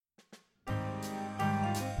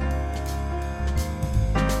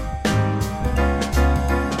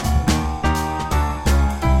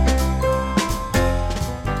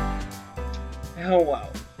Hello.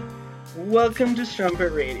 Welcome to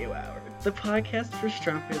Strumpet Radio Hour, the podcast for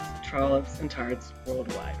strumpets, trollops, and tarts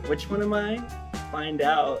worldwide. Which one am I? Find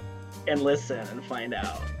out and listen and find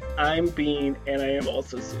out. I'm Bean, and I am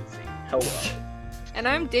also Susie. Hello. And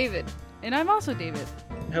I'm David. And I'm also David.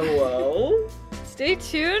 Hello. Stay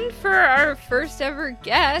tuned for our first ever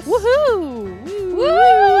guest. Woohoo!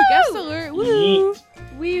 Woo! Guest alert! Woo! Yeet.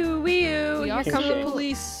 Wee-oo, wee-oo. We You're also coming,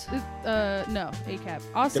 police. No, ACAB.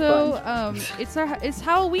 Also, it's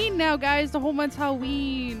Halloween now, guys. The whole month's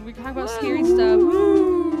Halloween. We can talk about scary stuff.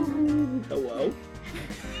 Woo! Hello.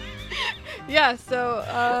 Yeah, so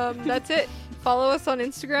that's it. Follow us on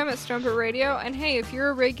Instagram at Strumpet Radio. And hey, if you're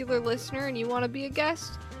a regular listener and you want to be a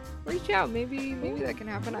guest, reach out. Maybe that can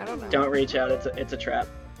happen. I don't know. Don't reach out. It's a trap.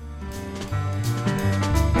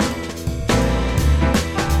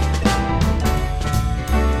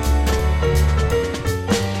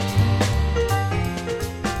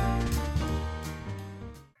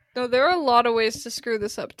 No, there are a lot of ways to screw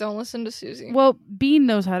this up. Don't listen to Susie. Well, Bean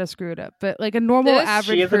knows how to screw it up, but like a normal She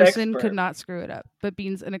average is an person expert. could not screw it up. But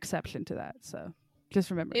Bean's an exception to that, so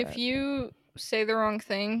just remember If that. you say the wrong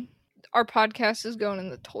thing, our podcast is going in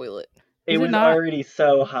the toilet. It Is it was not? already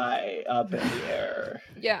so high up in the air.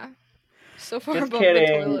 Yeah. So far Just above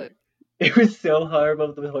kidding. the toilet. It was so high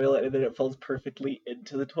above the toilet, and then it falls perfectly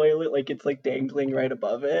into the toilet, like it's like dangling right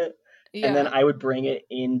above it. Yeah. And then I would bring it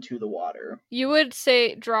into the water. You would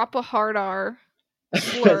say drop a hard R.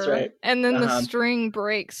 That's right. And then the Uh-huh. string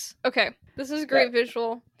breaks. Okay. This is a great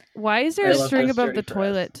visual. Why is there I a love string those above the sturdy for us.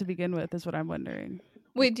 toilet to begin with? Is what I'm wondering.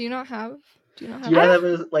 Wait, do you not have? Do you have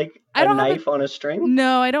like I a don't have knife on a string?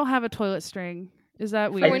 No, I don't have a toilet string. Is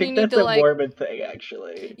that weird? I when think you need that's to, a like- morbid thing,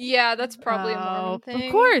 actually. Yeah, that's probably a Mormon Oh, of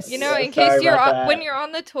thing. course. You know, Yeah, in case sorry you're about that. when you're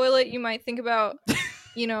on the toilet, you might think about,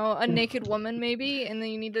 a naked woman maybe, and then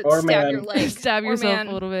you need to Or stab man. your leg. Stab Or yourself man.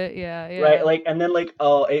 a little bit. Yeah. Right, like, and then like,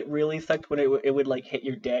 oh, it really sucked when it would like hit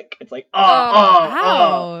your dick. It's like,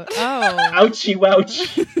 Ow! Oh! ouchie,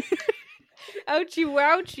 wouchie. Ouchie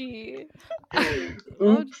wouchie.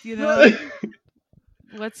 Well, Oops. you know,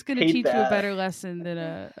 what's gonna Hate teach you a that. better lesson than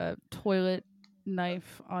a toilet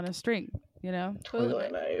knife on a string? You know.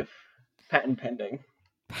 Toilet knife. Patent pending.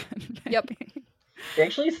 Yep. They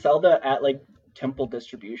actually sell that at like temple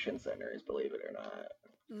distribution centers, believe it or not.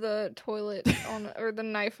 The toilet or the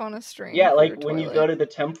knife on a string. Yeah, for like your when you toilet. go to the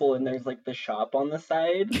temple and there's like the shop on the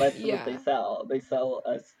side, that's Yeah. what they sell. They sell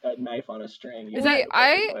a knife on a string. You Is can that- put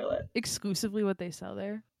it in the toilet. Exclusively what they sell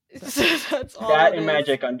there. That's all That it and is.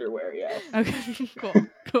 magic underwear, yes. Okay.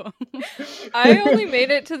 Cool. I only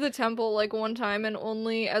made it to the temple like one time and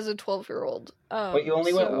only as a 12-year-old. But you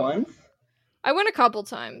only went once? I went a couple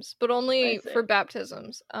times, but only I see. for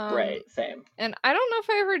baptisms. Right, same. And I don't know if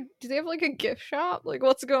I ever... Do they have like a gift shop? Like,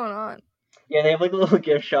 what's going on? Yeah, they have like little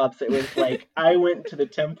gift shops. It was like, I went to the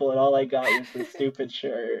temple and all I got was this stupid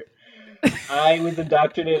shirt. I was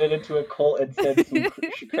indoctrinated into a cult and said some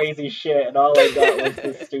crazy shit, and all I got was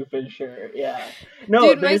this stupid shirt. Yeah. No,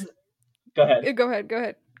 Dude, there's... Go ahead. Go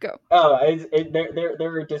ahead. Go. Oh, there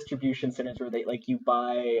are distribution centers where they like you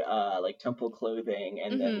buy like temple clothing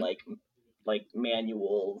and then Mhm. like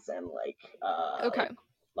manuals and like Okay.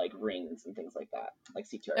 like rings and things like that, like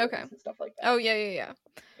CTR Okay. rings and stuff like that. Oh, yeah.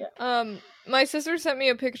 My sister sent me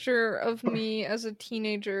a picture of me as a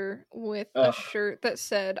teenager with a Ugh. shirt that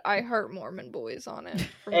said "I heart Mormon boys" on it.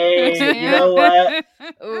 from Hey, Japan. you know what?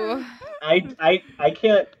 Ooh. I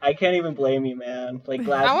can't even blame you, man. Like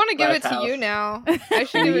glass. I want to give Glass it to house. you now. I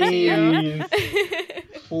should give it to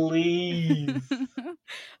you. Please.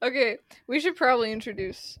 Okay, we should probably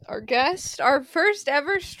introduce our guest, our first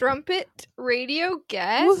ever Strumpet Radio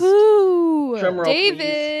guest, Woohoo! Drum roll, please.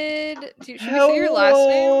 David. Should we say your last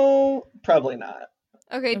name? Hello? Probably not.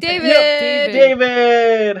 Okay, Okay. David. Yep,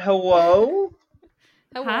 David, hello.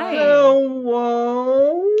 Hello. Hi.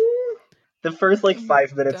 Hello. The first like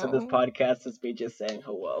 5 minutes of this Don't. podcast is me just saying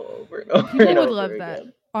hello over and over People and would over love again.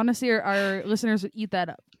 that. Honestly, our listeners would eat that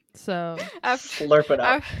up. So After, Slurp it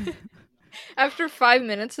up. after 5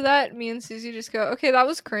 minutes of that, me and Susie just go, okay, that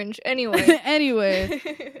was cringe. Anyway. anyway,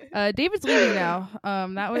 David's leaving now.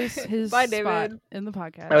 That was his Bye, spot David. in the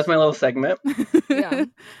podcast. That was my little segment. Yeah.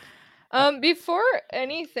 Before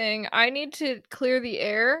anything, I need to clear the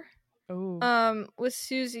air. Oh. With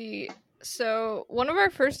Susie. So one of our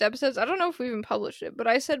first episodes, I don't know if we even published it, but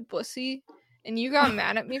I said bussy, and you got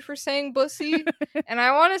mad at me for saying bussy. And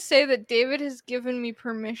I want to say that David has given me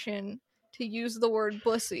permission to use the word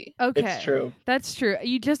bussy. Okay. It's true. That's true.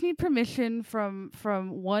 You just need permission from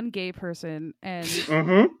one gay person, and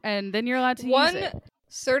Mm-hmm. and then you're allowed to One use it.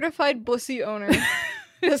 certified bussy owner.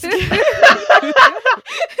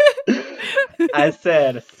 I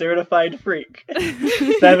said certified freak.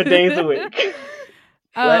 7 days a week.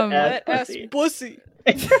 Wet ass pussy.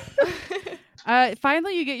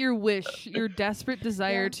 Finally, you get your wish, your desperate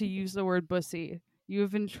desire to use the word bussy. You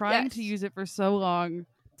have been trying to use it for so long.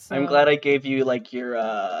 So... I'm glad I gave you like your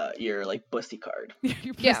like bussy card.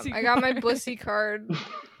 Your bussy I got my bussy card.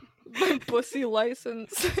 My bussy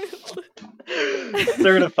license.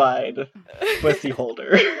 Certified bussy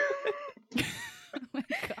holder. Oh my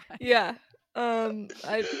god. Yeah.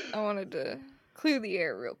 I wanted to clear the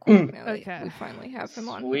air real quick now that we finally have him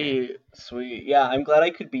on here. Sweet. Yeah, I'm glad I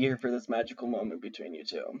could be here for this magical moment between you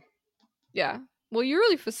two. Yeah. Well, you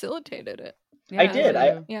really facilitated it. Yeah, I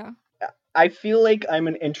did. Yeah. I feel like I'm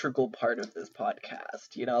an integral part of this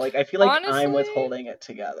podcast, you know? Like, I feel like Honestly, I'm what's holding it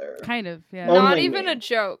together. Kind of, yeah. Not even a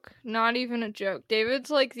joke. Not even a joke. David's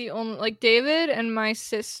like the only... Like, David and my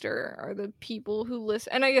sister are the people who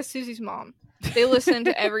listen... And I guess Susie's mom. They listen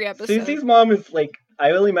to every episode. Susie's mom is, like...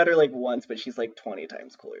 I only met her, like, once, but she's, like, 20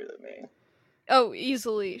 times cooler than me. Oh,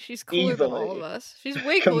 easily. She's cooler than all of us. She's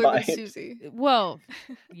way cooler than Susie. Well,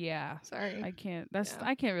 yeah. Sorry. I can't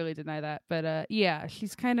really deny that. But, yeah,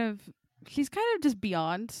 she's kind of just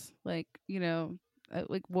beyond, like, you know,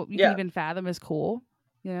 like what we can even fathom as cool,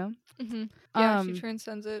 you know? Mm-hmm. Yeah, she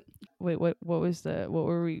transcends it. Wait, what were we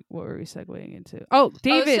segueing into? Oh,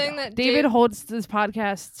 David. David holds this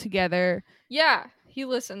podcast together. Yeah, he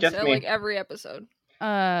listens to like every episode.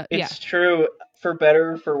 It's true. For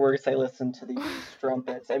better or for worse, I listen to these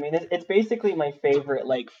strumpets. I mean, it's basically my favorite,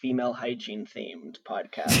 like, female hygiene themed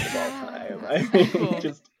podcast of all time. I mean, cool.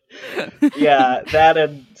 Yeah, that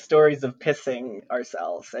and stories of pissing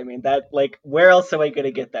ourselves. I mean, that, like, where else am I going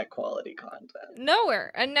to get that quality content?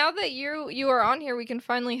 Nowhere. And now that you are on here, we can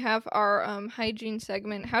finally have our hygiene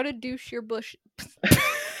segment. How to douche your bush.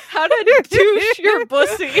 How to douche your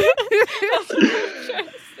bussy.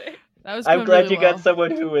 I'm glad you got someone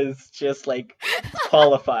who is just, like,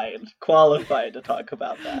 qualified to talk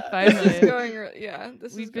about that.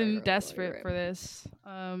 We've been desperate for this.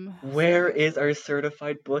 Where is our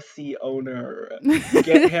certified bussy owner?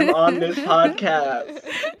 Get him on this podcast.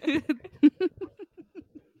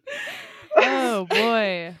 Oh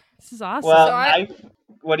boy, this is awesome. Well,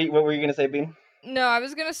 what were you gonna say, Bean? No, I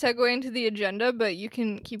was gonna segue into the agenda, but you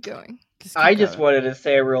can keep going. Just wanted to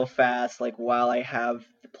say real fast, like, while I have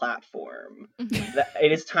the platform, that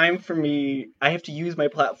it is time for me. I have to use my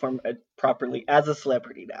platform properly as a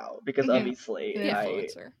celebrity now, because obviously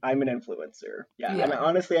I'm an influencer. Yeah, and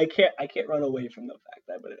honestly, I can't run away from the fact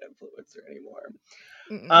that I'm an influencer anymore.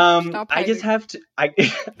 I just have to. I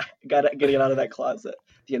gotta get out of that closet,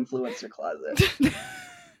 the influencer closet.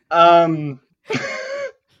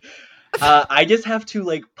 I just have to,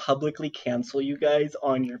 like, publicly cancel you guys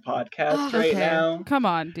on your podcast right now. Come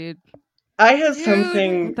on, dude. I have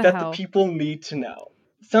something that the people need to know.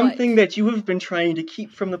 Something that you have been trying to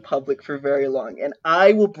keep from the public for very long, and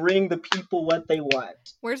I will bring the people what they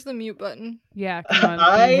want. Where's the mute button? Yeah, come on.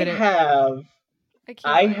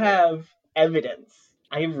 I have evidence.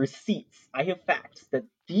 I have receipts. I have facts that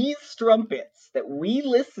these strumpets that we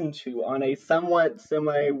listen to on a somewhat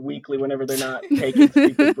semi-weekly, whenever they're not taking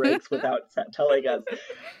stupid breaks without telling us,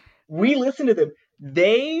 we listen to them.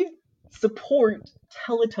 They support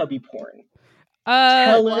Teletubby porn.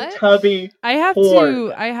 Teletubby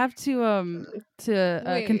porn. I have to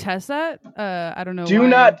contest that. I don't know. Do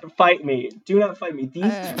not fight me.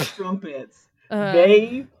 These two strumpets,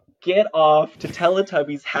 they get off to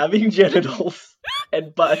Teletubbies having genitals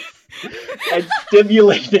and butts and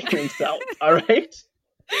stimulating themselves, alright?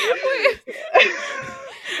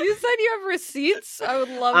 You said you have receipts? I would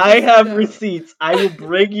love to I have receipts. I will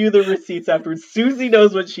bring you the receipts afterwards. Susie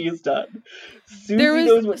knows what she has done. What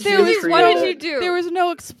did you do? There was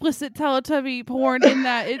no explicit Teletubby porn in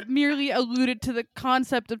that. It merely alluded to the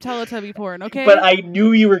concept of Teletubby porn, okay? But I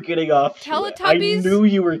knew you were getting off to Teletubbies? I knew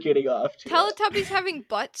you were getting off to Teletubbies having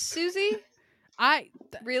butts, Susie?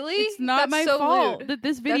 Really? It's not my fault lewd. that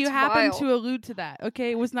this video That's happened vile. to allude to that. Okay,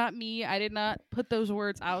 it was not me. I did not put those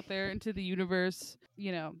words out there into the universe.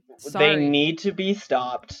 You know, sorry. They need to be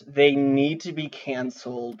stopped. They need to be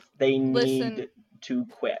canceled. They need to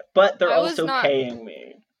quit. But they're also paying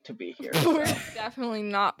me to be here. We're definitely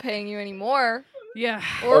not paying you anymore. Yeah.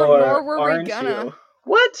 Nor were we gonna. You?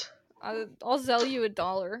 What? I'll sell you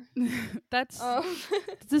 $1. That's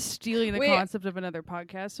just stealing the concept of another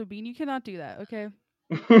podcast. So, Bean, you cannot do that, okay?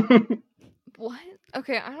 What?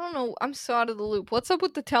 Okay, I don't know. I'm so out of the loop. What's up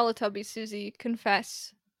with the Teletubbies, Susie?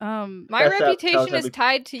 Confess. My reputation is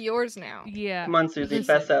tied to yours now. Yeah. Come on, Susie,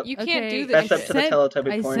 fess up. You can't do this. Fess up to the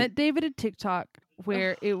Teletubby porn. I sent David a TikTok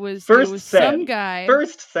where it was First some send. guy.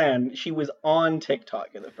 First send, she was on TikTok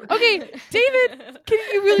in the first. Okay, David,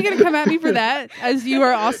 you really gonna come at me for that? As you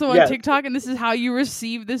are also on Yes. TikTok, and this is how you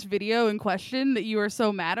receive this video in question that you are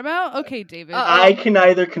so mad about? Okay, David. I can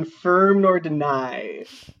neither confirm nor deny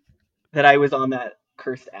that I was on that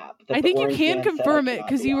cursed app. that I the think you orange can man said I confirm it cannot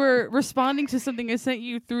because be you on. were responding to something I sent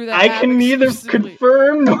you through that I app can neither exclusively.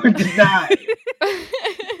 confirm nor deny.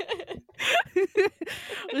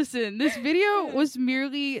 Listen, this video was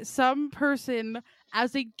merely some person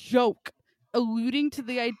as a joke alluding to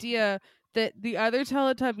the idea that the other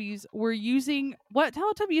Teletubbies were using what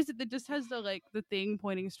Teletubby is it that just has the thing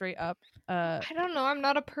pointing straight up? I don't know. I'm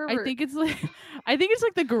not a pervert. I think it's like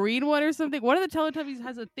the green one or something. One of the Teletubbies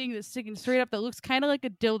has a thing that's sticking straight up that looks kind of like a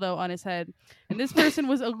dildo on his head. And this person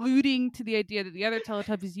was alluding to the idea that the other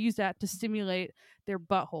Teletubbies use that to stimulate their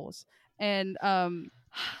buttholes. And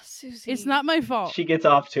Susie. it's not my fault. She gets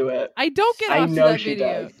off to it. I don't get I off to know that she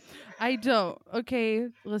video. does. I don't. Okay,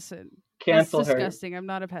 listen. Cancel That's her. disgusting. I'm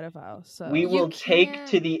not a pedophile. So We You will take can't-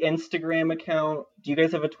 to the Instagram account. Do you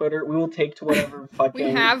guys have a Twitter? We will take to whatever fucking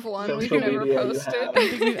We have one. We social can never media you post have. it. I don't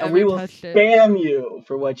think we've And ever we will touched it. spam you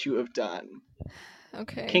for what you have done.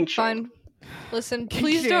 Okay. Kink shame. Fine. Listen, Kink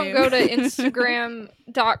please don't shame. go to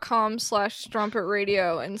Instagram.com/strumpet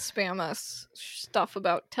and spam us stuff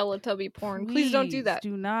about Teletubby porn. Please don't do that.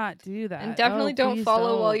 Do not do that. And definitely Oh, don't please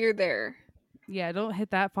follow while don't. you're there. Yeah, don't hit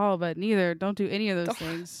that follow button either. Don't do any of those Don't-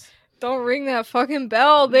 things. Don't ring that fucking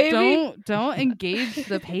bell, baby. Don't engage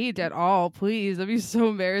the page at all, please. That'd be so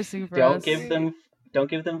embarrassing for Don't us. give them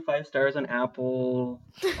 5 stars on Apple.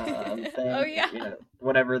 Thing, Oh, yeah. You know,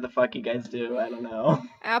 whatever the fuck you guys do. I don't know.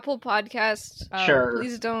 Apple Podcast. Sure.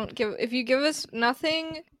 Please don't give. If you give us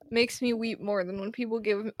nothing, makes me weep more than when people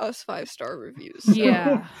give us 5-star reviews. So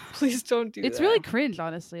Yeah. please don't do It's that. really cringe,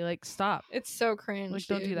 honestly. Like, stop. It's so cringe. Like,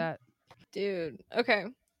 don't do dude. that. Dude. Okay.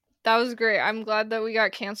 That was great. I'm glad that we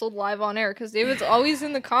got canceled live on air because David's always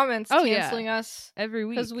in the comments Oh, yeah. canceling us Every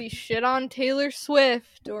week. because we shit on Taylor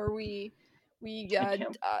Swift or we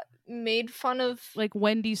can't- made fun of Like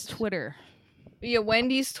Wendy's Twitter.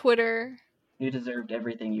 Wendy's Twitter. You deserved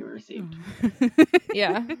everything you received.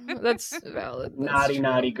 Yeah, that's valid. That's Naughty, true.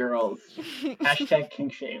 naughty girls. Hashtag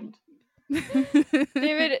kink shamed.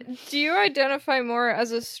 David, do you identify more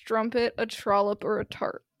as a strumpet, a trollop, or a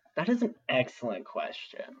tart? That is an excellent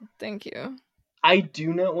question. Thank you. I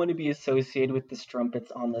do not want to be associated with the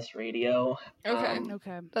strumpets on this radio. Okay.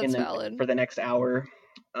 Okay. That's valid. For the next hour.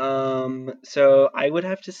 So I would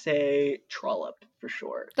have to say trollop for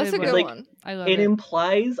sure. That's a Good good like, one. I love It it.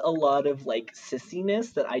 implies a lot of like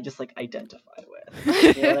sissiness that I just like identify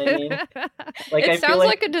with. You know what I mean? Like It I sounds feel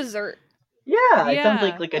like a dessert. yeah, it sounds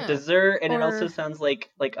Yeah. like a Yeah. dessert, and it Or- also sounds like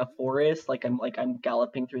a forest. Like I'm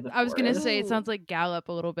galloping through the forest. I was gonna say it Ooh. sounds like Gallop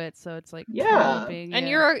a little bit, so it's like Yeah. trolloping, And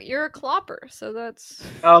yeah. you're a clopper, so that's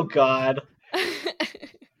Oh God!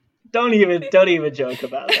 Don't even joke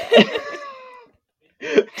about that.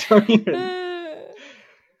 Don't even.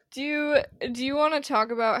 Do you want to talk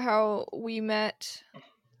about how we met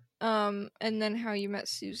and then how you met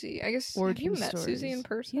Susie? I guess have Origin you met Susie stories. in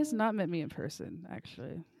person? He has not met me in person,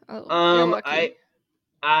 actually. Oh, you're lucky.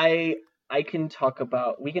 I can talk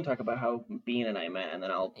about. We can talk about how Bean and I met, and then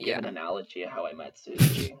I'll give an analogy of how I met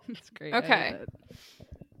Susie. That's great. Okay.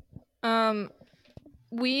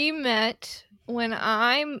 We met when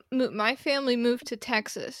my family moved to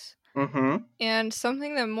Texas. Mm-hmm. And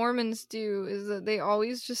something that Mormons do is that they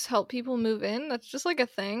always just help people move in. That's just like a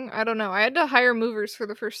thing. I don't know. I had to hire movers for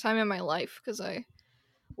the first time in my life because I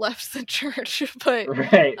left the church. But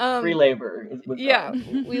Right. Um, Free labor. yeah,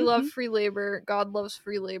 we love free labor. God loves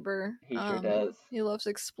free labor. He sure does. He loves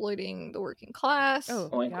exploiting the working class. Oh,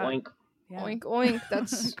 Oink yeah. oink. Yeah. Oink oink.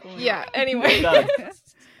 That's Oink, oink. yeah. Anyway. God.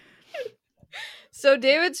 So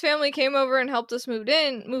David's family came over and helped us move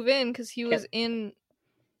in because he was in.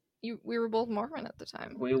 We were both Mormon at the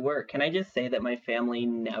time. We were. Can I just say that my family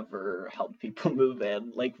never helped people move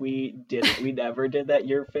in? Like we never did that.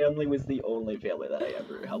 Your family was the only family that I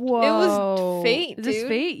ever helped. Whoa. It was fate, Is this dude.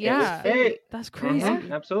 fate? It was Yeah. fate. That's crazy.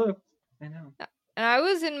 Mhm, absolutely. I know. And I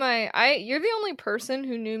was in you're the only person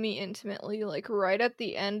who knew me intimately, like right at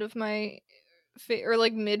the end of my or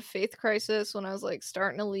like mid faith crisis when I was like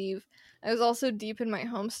starting to leave. I was also deep in my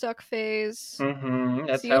Homestuck phase. Mm-hmm.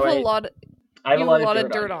 That's So you how have I. a lot of I have you a lot have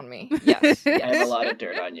of dirt on you. me. Yes. I have a lot of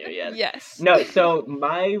dirt on you. Yes. Yes. No. So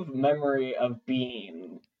my memory of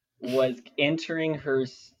Bean was entering her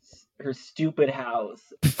stupid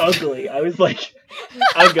house. Ugly. I was like,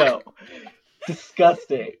 uggo,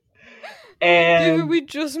 disgusting, and Dude, we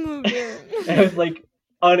just moved in. it was like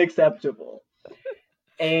unacceptable.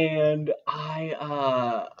 And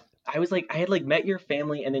I I was like, I had like met your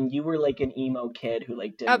family, and then you were like an emo kid who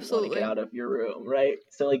like didn't want to Absolutely. get out of your room, right?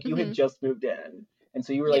 So like you had just moved in, and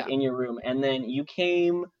so you were like Yeah. in your room, and then you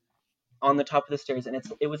came on the top of the stairs, and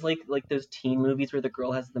it was like those teen movies where the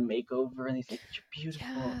girl has the makeover and he's like, "You're beautiful,"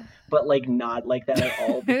 Yeah. but like not like that at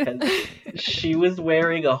all, because she was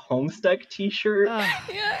wearing a Homestuck t-shirt,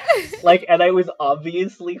 Yeah. like, and I was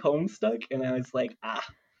obviously Homestuck, and I was like,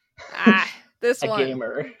 This a one.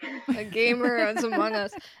 gamer. A gamer is among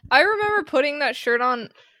us. I remember putting that shirt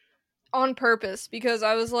on purpose because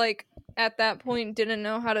I was like, at that point, didn't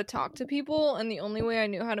know how to talk to people, and the only way I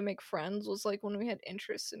knew how to make friends was like when we had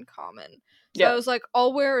interests in common. So I was like,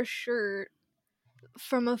 I'll wear a shirt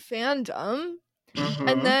from a fandom,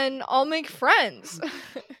 and then I'll make friends.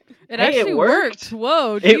 It actually worked.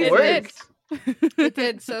 Whoa, it worked. It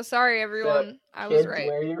did. So sorry, everyone. I was right.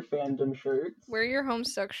 Wear your fandom shirts. Wear your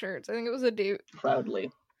Homestuck shirts. I think it was a Dave.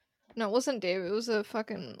 Proudly. No, it wasn't Dave. It was a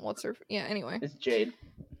fucking what's her? Yeah. Anyway, it's Jade.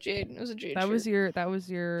 Jade. It was a Jade. That shirt. was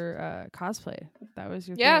your cosplay. That was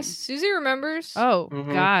your Yes, thing. Susie remembers. Oh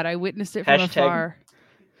God, I witnessed it from afar.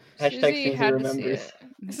 Susie had remembers.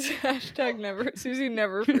 To see it. Hashtag never. Susie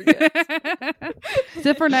never forgets.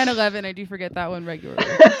 Except for 9/11, I do forget that one regularly.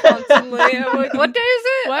 Constantly. I'm like, what day is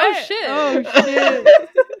it? What? Oh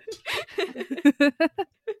shit.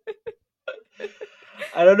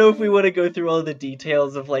 I don't know if we want to go through all the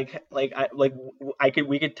details of we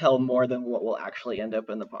could tell more than what will actually end up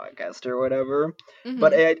in the podcast or whatever. Mm-hmm.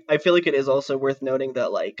 But I feel like it is also worth noting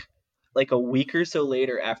that like a week or so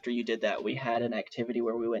later after you did that, we had an activity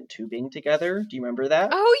where we went tubing together. Do you remember that?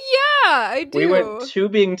 Oh yeah, I do. We went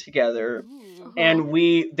tubing together. Uh-huh. And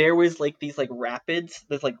there was like these like rapids,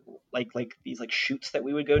 there's like these like chutes that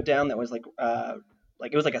we would go down that was like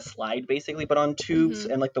it was like a slide basically, but on tubes,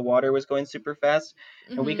 and like the water was going super fast,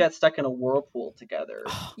 and we got stuck in a whirlpool together.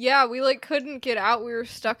 Yeah, we like couldn't get out. We were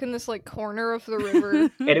stuck in this like corner of the river,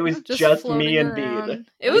 and it was just me and Bede.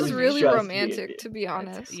 It was really romantic, to be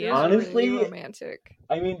honest. Yeah. Honestly, really romantic.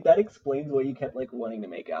 I mean, that explains why you kept like wanting to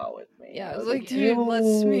make out with me. Yeah, I was like, dude,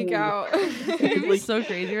 let's make out. It's like, so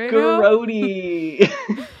crazy right Grody.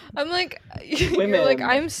 I'm like, Women. you're like,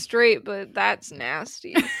 I'm straight, but that's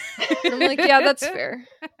nasty. And I'm like, yeah, that's fair.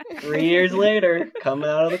 3 years later, coming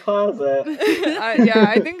out of the closet.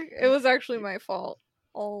 I think it was actually my fault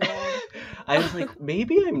all along. I was like,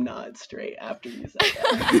 maybe I'm not straight after you said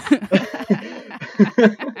that.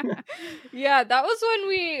 Yeah, that was when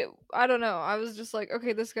I don't know, I was just like,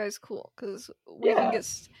 okay, this guy's cool, because we can get,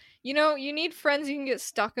 you need friends you can get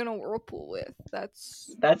stuck in a whirlpool with.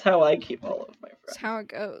 That's how I keep all of my friends. That's how it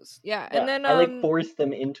goes. Yeah, and then I like force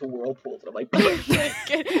them into whirlpools. I'm like,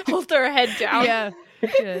 hold their head down. Yeah.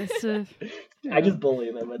 I just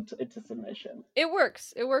bully them into submission. It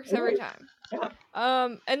works. It works every time. Yeah.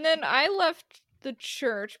 And then I left the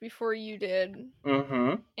church before you did,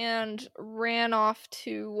 and ran off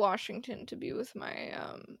to Washington to be with my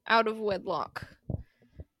out of wedlock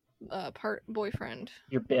boyfriend.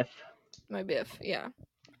 Your Biff. My Biff. Yeah.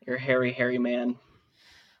 Your hairy man.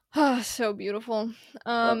 So beautiful.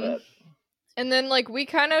 Love it. And then, like, we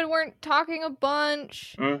kind of weren't talking a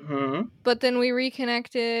bunch, but then we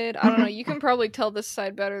reconnected. I don't know, you can probably tell this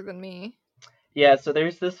side better than me. Yeah, so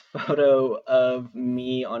there's this photo of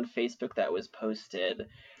me on Facebook that was posted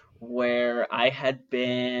where I had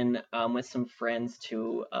been with some friends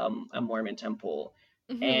to a Mormon temple,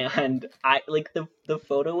 and I like the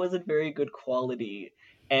photo wasn't very good quality,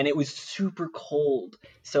 and it was super cold.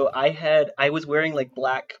 So I was wearing like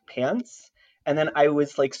black pants, and then I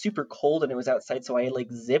was like super cold and it was outside, so I like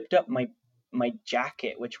zipped up my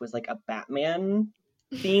jacket, which was like a Batman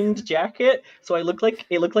themed jacket. So it looked like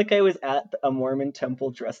I was at a Mormon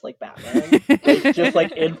temple dressed like Batman, just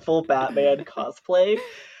like in full Batman cosplay.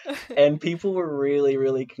 And people were really,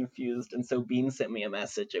 really confused. And so Bean sent me a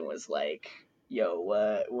message and was like, yo,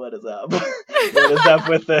 what is up? What is up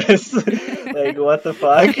with this? Like, what the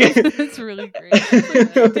fuck? That's really great.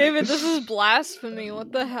 Like, David, this is blasphemy.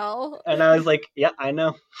 What the hell? And I was like, yeah, I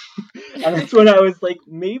know. And that's when I was like,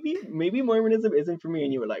 maybe Mormonism isn't for me.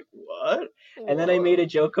 And you were like, what? And then I made a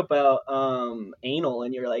joke about anal,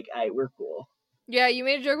 and you were like, alright, we're cool. Yeah, you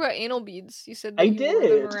made a joke about anal beads. You said that I wore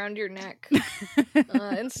them around your neck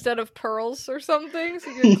instead of pearls or something, so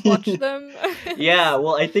you could clutch them. Yeah,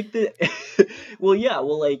 well, I think that.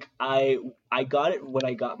 Like I got it when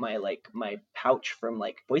I got my pouch from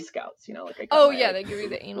like Boy Scouts. You know, like I got they give you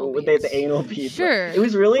the anal beads. The anal beads. Sure. It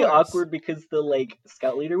was really awkward because the like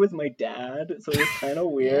scout leader was my dad, so it was kind of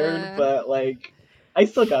weird. But like, I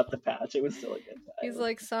still got the patch. It was still a good time. He's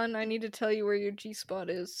like, son, I need to tell you where your G-spot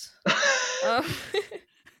is.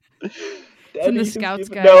 It's in the Scouts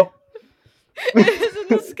guide. No. It is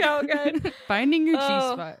in the scout guide. Finding your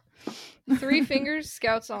Oh. G-spot. 3 fingers,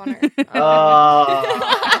 Scout's honor.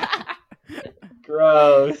 Oh,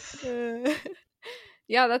 gross.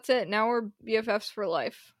 Yeah, that's it. Now we're BFFs for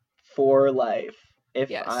life. For life. If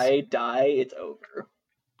Yes. I die, it's over.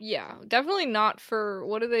 Yeah, definitely not for,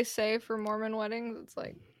 what do they say for Mormon weddings? It's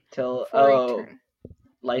like Till for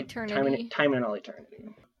like eternity. time and all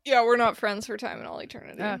eternity. Yeah, we're not friends for time and all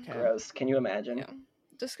eternity. Okay. Gross. Can you imagine? Yeah.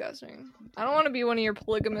 Disgusting. I don't want to be one of your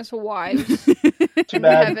polygamous wives Too in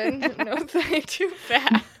bad. heaven. No, too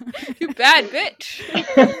bad. Too bad, bitch.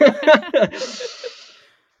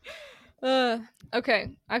 Okay.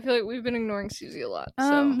 I feel like we've been ignoring Susie a lot. So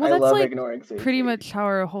Well, I that's love like ignoring Susie. pretty much how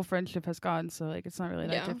our whole friendship has gone. So like, it's not really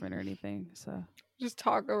that Yeah. different or anying. So. just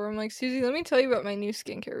talk over. I'm like, Susie, let me tell you about my new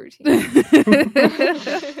skincare routine.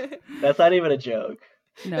 That's not even a joke.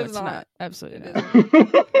 No, It's it's not. not. Absolutely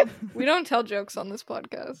It not. We don't tell jokes on this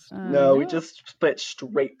podcast. No, we just spit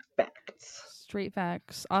straight facts. straight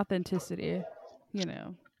facts, authenticity. You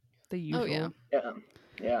know, the usual. Oh, yeah. Yeah.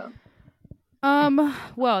 Yeah.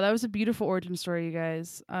 Well, that was a beautiful origin story, you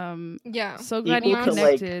guys. Yeah. So glad Equal you to,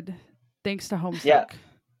 like- connected. Thanks to Homestuck. Yeah.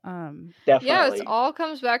 Yeah, Definitely. it all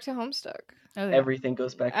comes back to Homestuck. Oh, yeah. Everything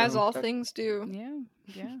goes back to As all Homestuck. things do.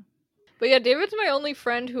 Yeah. But yeah, David's my only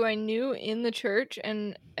friend who I knew in the church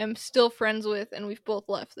and am still friends with, and we've both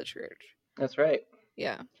left the church. That's right.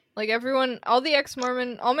 Yeah. Like everyone, all my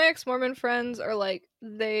ex-Mormon friends are like,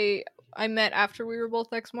 I met after we were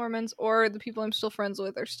both ex-Mormons, or the people I'm still friends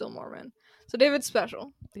with are still Mormon. So David's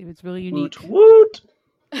special. David's really unique. Woot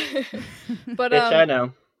woot. But Bitch, I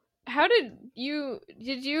know. how did you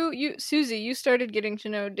Susie, you started getting to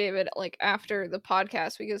know David like after the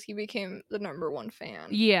podcast because he became the #1 fan.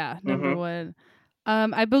 Yeah, number Mhm. one.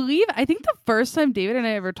 I think the first time David and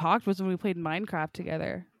I ever talked was when we played Minecraft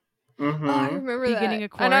together. Mm-hmm. Oh, I remember Beginning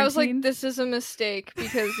that. of And I was like, quarantine. this is a mistake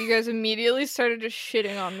because you guys immediately started just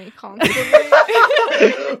shitting on me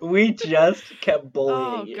constantly. We just kept Oh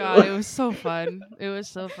bullying you. god, it was so fun. It was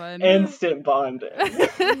so fun. Instant bonding.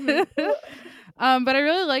 But I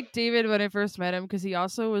really liked David when I first met him because he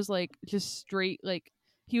also was like just straight, like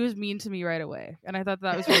he was mean to me right away, and I thought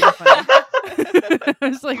that was really funny. I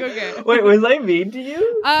was like, okay. Wait, was I mean to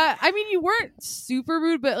you? I mean, you weren't super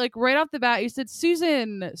rude, but like right off the bat, you said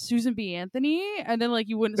Susan B. Anthony, and then like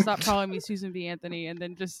you wouldn't stop calling me Susan B. Anthony, and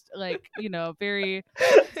then just like very.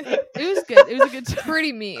 It was good. It was a good time.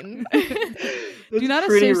 Pretty mean. Do not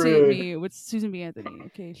pretty associate rude. me with Susan B. Anthony.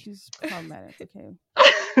 Okay, she's problematic.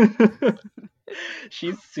 Okay.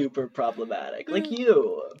 She's super problematic, like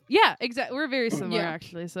you. Yeah, exactly. We're very similar Yeah.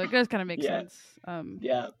 actually, so it does kind of make Yeah. sense.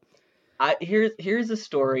 Yeah. Here's a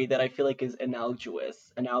story that I feel like is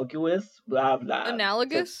analogous. Analogous? Blah blah.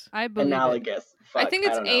 Analogous? I believe it. Analogous. I Fuck, think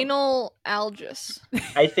it's don't know. anal algus.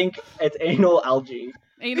 I think it's anal algae.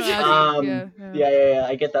 Anal Um, algae, Yeah.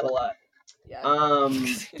 I get that a lot. Yeah.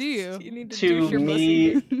 Do you? You need to, To douche your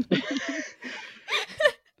me- pussy.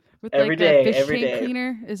 With Every like day, the fish every tank day.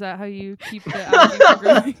 cleaner? Is that how you keep the algae from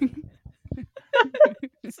growing?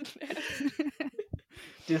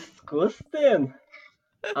 Disgusting.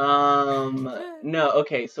 No,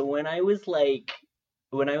 okay, so when I was like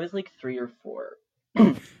 3 or 4,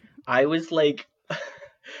 I was like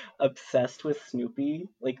obsessed with Snoopy,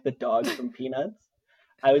 like the dog from Peanuts.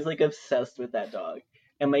 I was like obsessed with that dog.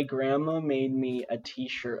 And my grandma made me a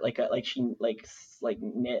t-shirt, she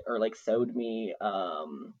knit or like sewed me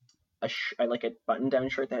like a button-down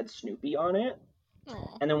shirt that had Snoopy on it.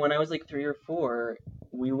 Aw. And then when I was like 3 or 4,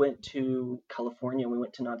 we went to California. We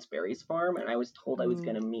went to Knott's Berry's farm, and I was told I was Ooh.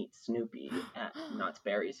 gonna meet Snoopy at Knott's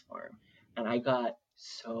Berry's farm, and I got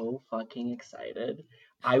so fucking excited.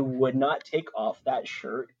 I would not take off that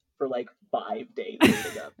shirt for like 5 days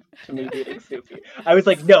leading up to me meeting Snoopy. I was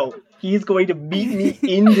like, no, he's going to meet me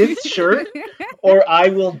in this shirt, or I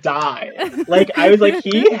will die. Like, I was like,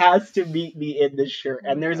 he has to meet me in this shirt. Oh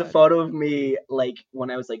And my there's a God. photo of me, like,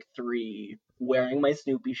 when I was like 3, wearing my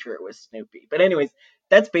Snoopy shirt with Snoopy. But anyways,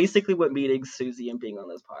 that's basically what meeting Susie and being on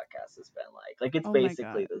this podcast has been like. Like, it's Oh my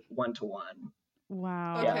basically the 1-to-1.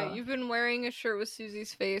 Wow. Okay, Yeah. you've been wearing a shirt with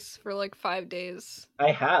Susie's face for like 5 days.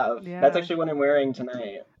 I have. Yeah. That's actually what I'm wearing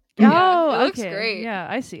tonight. Yeah, Oh, it looks okay. great. Yeah,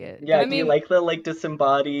 I see it. Yeah, I do you mean- like the like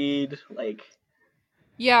disembodied, like...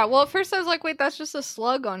 Yeah, well, at first I was like, wait, that's just a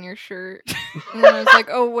slug on your shirt. And then I was like,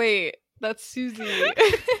 oh, wait, that's Susie.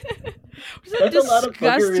 There's a That's a lot of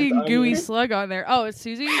boogers disgusting on gooey your- slug on there. Oh, it's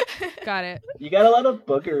Susie? Got it. You got a lot of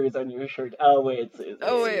boogers on your shirt. Oh, wait, it's Susie.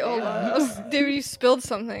 Oh, wait, hold on. Oh, David, you spilled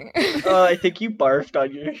something. Oh, I think you barfed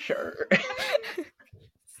on your shirt.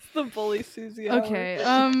 It's the bully Susie hour. Okay.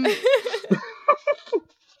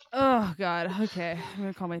 Oh God. Okay, I'm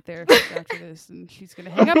gonna call my therapist after this, and she's gonna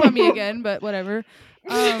hang up on me again. But whatever.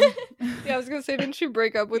 Yeah, I was gonna say, didn't she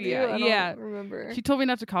break up with you? I don't remember. She told me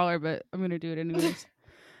not to call her, but I'm gonna do it anyways.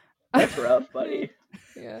 That's rough, buddy.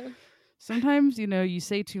 Yeah. Sometimes, you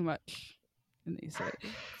say too much, and they say,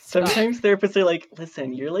 Sometimes therapists are like,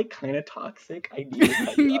 "Listen, you're like kind of toxic. I need to cut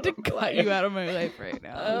I you need out to of my cut life." you out of my life right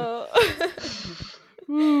now. Oh.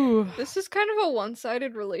 Ooh. This is kind of a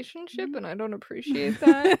one-sided relationship, and I don't appreciate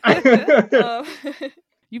that.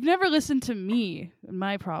 You've never listened to me and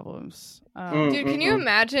my problems. Dude, can you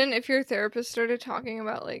imagine if your therapist started talking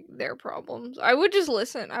about like their problems? I would just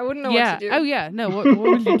listen. I wouldn't know what to do. Oh yeah. No. What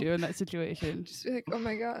would you do in that situation? Just be like, oh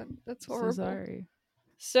my god, that's horrible. So sorry.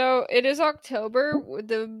 So it is October.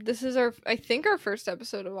 This is I think our first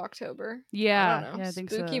episode of October. Yeah. I don't know. Yeah, I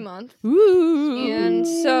think Spooky so. month. Ooh. And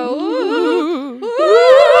so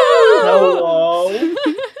Hello.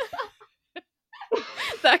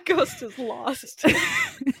 that ghost is lost.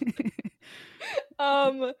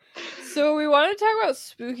 So we want to talk about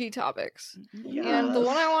spooky topics. And the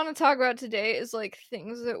one I want to talk about today is like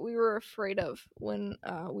things that we were afraid of when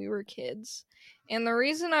we were kids. And the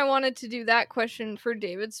reason I wanted to do that question for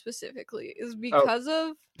David specifically is because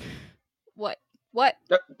of what?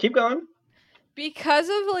 Keep going. Because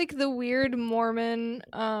of like the weird Mormon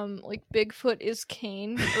like Bigfoot is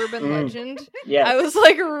Kane urban legend. Yes. I was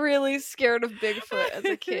like really scared of Bigfoot as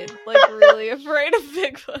a kid. Like really afraid of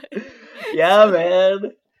Bigfoot. Yeah,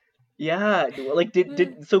 man. Yeah, like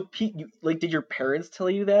did your parents tell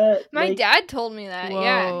you that? My dad told me that. Whoa.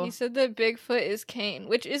 Yeah, he said that Bigfoot is Kane,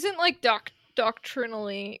 which isn't like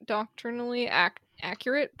doctrinally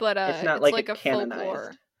accurate, but it's not it's like a canonized.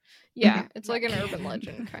 folklore. Yeah, it's like an urban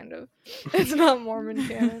legend kind of. It's not Mormon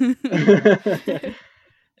canon.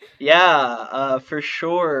 Yeah, for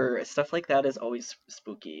sure. Stuff like that is always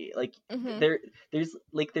spooky. Like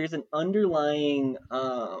there's an underlying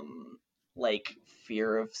like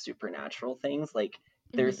fear of supernatural things. Like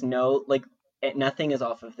there's no like nothing is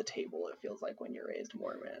off of the table, it feels like, when you're raised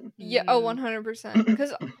Mormon. Yeah, 100%.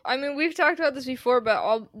 Because, I mean, we've talked about this before,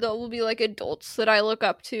 but there will be, like, adults that I look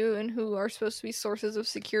up to and who are supposed to be sources of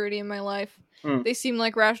security in my life. They seem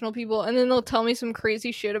like rational people, and then they'll tell me some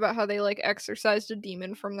crazy shit about how they, like, exorcised a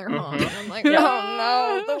demon from their home. And I'm like, oh,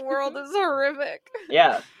 no, the world is horrific.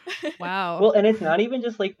 Yeah. Wow. Well, and it's not even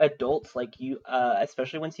just, like, adults. Like, you,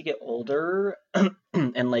 especially once you get older,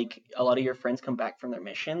 and, like, a lot of your friends come back from their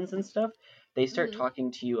missions and stuff, they start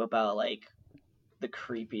talking to you about, like, the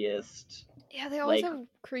creepiest... Yeah, they always have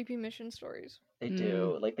creepy mission stories. They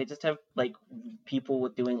do. Like, they just have, like, people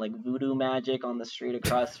doing, like, voodoo magic on the street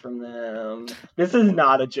across from them. This is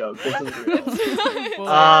not a joke. This is real.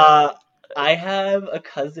 I have a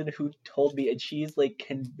cousin who told me, and she's, like,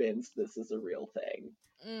 convinced this is a real thing.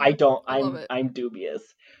 I'm dubious.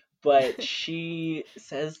 But she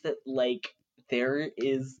says that, like, there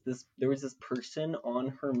was this person on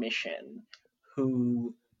her mission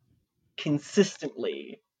who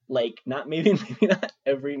consistently, like, maybe not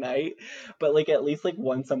every night, but like at least like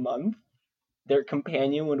once a month, their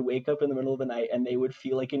companion would wake up in the middle of the night and they would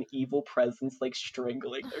feel like an evil presence like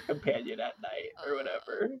strangling their companion at night or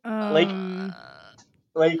whatever.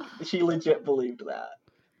 Like she legit believed that.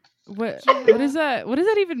 What is that? What does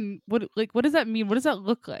that even? What does that mean? What does that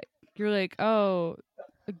look like? You're like, oh,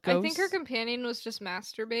 a ghost? I think her companion was just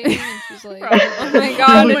masturbating, and she's like, "Oh my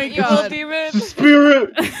god, an evil demon,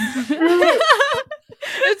 spirit."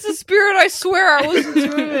 It's a spirit, I swear I wasn't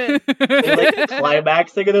doing it. They're like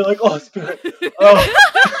climaxing and they're like, oh, spirit. Oh.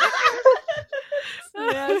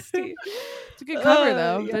 Nasty. It's a good cover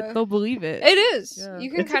though. Yeah. They'll believe it. It is. Yeah. You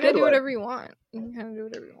can It's kind of do whatever you want.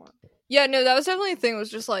 Yeah, no, that was definitely a thing. It was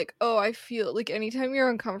just like, oh, I feel like anytime you're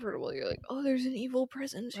uncomfortable, you're like, oh, there's an evil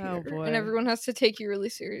presence here. Oh, boy. And everyone has to take you really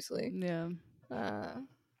seriously. Yeah.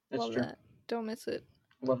 Love that. Don't miss it.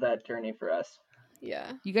 Love that journey for us.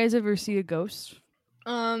 Yeah. You guys ever see a ghost?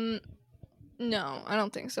 No, I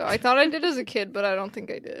don't think so. I thought I did as a kid, but I don't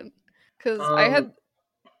think I did. Because I had...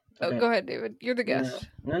 Okay. Oh, go ahead, David. You're the guest.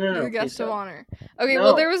 No. You're the guest of honor. Okay,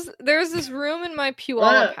 well, there was this room in my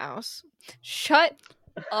Puyallup house. Shut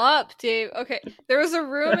up, Dave. Okay, there was a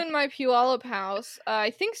room in my Puyallup house. I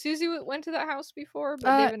think Susie went to that house before,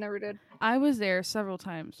 but David never did. I was there several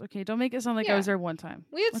times. Okay, don't make it sound like I was there one time.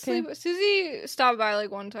 We had sleep. Susie stopped by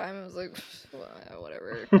like one time and was like,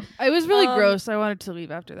 whatever. It was really gross. I wanted to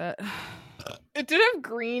leave after that. It did have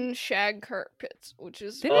green shag carpets, which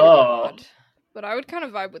is odd. But I would kind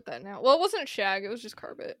of vibe with that now. Well, it wasn't shag; it was just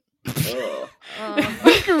carpet.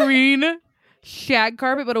 Green shag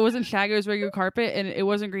carpet, but it wasn't shag, it was regular carpet, and it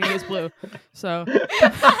wasn't green, it was blue. So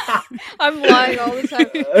I'm lying all the time.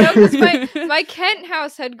 No, because my Kent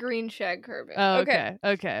house had green shag carpet. oh,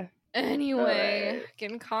 okay. Anyway, Alright.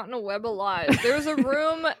 getting caught in a web of lies. There was a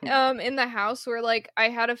room in the house where like I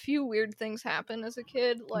had a few weird things happen as a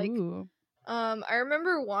kid. Like Ooh. I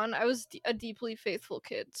remember one. I was a deeply faithful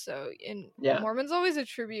kid, so Yeah. Mormons always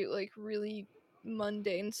attribute like really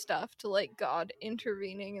mundane stuff to like God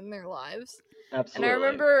intervening in their lives. Absolutely. And I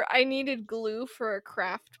remember I needed glue for a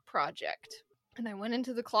craft project. And I went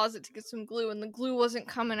into the closet to get some glue, and the glue wasn't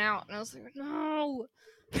coming out. And I was like, no,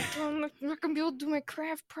 I'm not going to be able to do my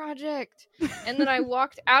craft project. And then I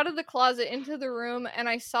walked out of the closet into the room, and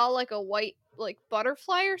I saw like a white like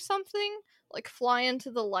butterfly or something like fly into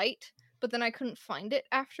the light. But then I couldn't find it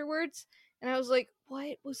afterwards. And I was like,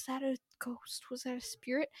 what? Was that a ghost? Was that a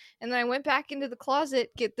spirit? And then I went back into the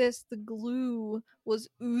closet. Get this, the glue was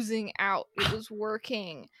oozing out. It was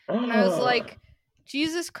working. And I was like,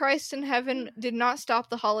 Jesus Christ in heaven did not stop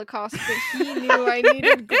the Holocaust, but he knew I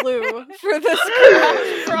needed glue for this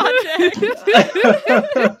craft project.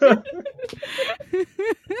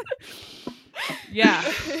 Yeah.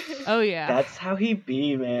 Oh yeah. That's how he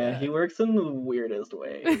be, man. Yeah. He works in the weirdest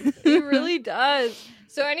ways. He really does.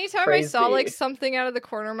 So anytime I saw like Crazy. something out of the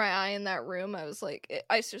corner of my eye in that room, I was like,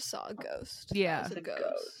 I just saw a ghost. Yeah. It was a It's a ghost.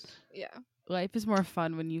 ghost. Yeah. Life is more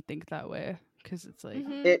fun when you think that way, because it's like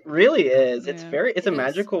Mhm. It really is. It's Yeah. it's It a is.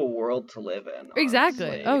 magical world to live in. exactly.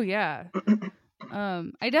 honestly. Oh yeah.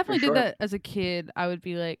 I definitely sure. did that as a kid. I would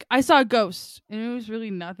be like, I saw a ghost, and it was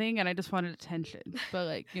really nothing, and I just wanted attention. But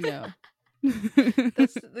like, you know.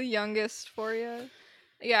 That's the youngest for you.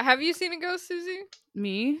 Yeah. Have you seen a ghost, Susie?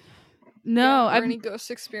 Me? No, Yeah, or I've any ghost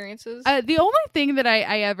experiences? the only thing that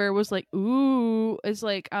I ever was like, ooh, is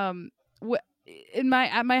like in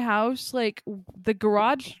my house, like the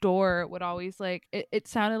garage door would always like it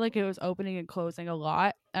sounded like it was opening and closing a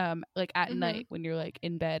lot, like at Mhm. night when you're like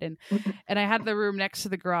in bed, and I had the room next to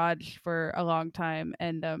the garage for a long time,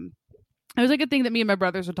 and it was like a thing that me and my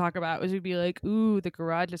brothers would talk about. Was we'd be like, "Ooh, the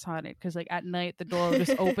garage is haunted," because like at night the door would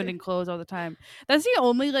just open and close all the time. That's the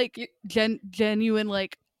only like genuine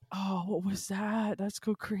like, oh, what was that? That's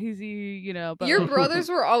so crazy, you know. But Your like, brothers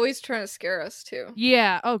were always trying to scare us too.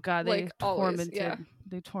 yeah. Oh god, they Like, always, tormented. yeah.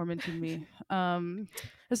 They tormented me.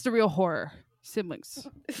 That's the real horror. Siblings.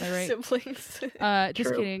 Am I right? Siblings. Just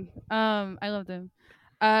True. kidding. I love them.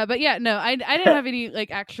 But yeah, no, I didn't have any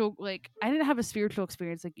like actual like I didn't have a spiritual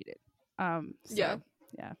experience like you did. So, Yeah.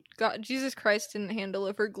 yeah. God, Jesus Christ didn't hand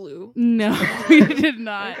deliver glue. No, we did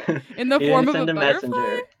not. In the He form didn't of a send a butterfly?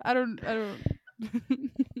 messenger. I don't.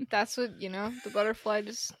 That's what, the butterfly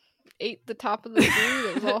just ate the top of the glue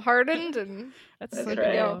that was all hardened, and That's That's so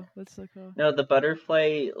right. cool. That's so cool. No, the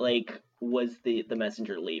butterfly like was the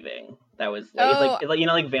messenger leaving. That was like, it's like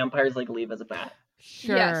like vampires like leave as a bat.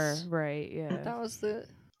 Sure. Yes. Right. Yeah. that was the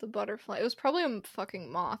butterfly. It was probably a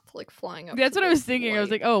fucking moth, like flying up. That's to what I the was thinking. I was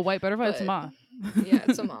light. like, oh, white butterfly. It's a but- moth. Yeah,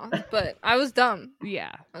 it's a moth. But I was dumb.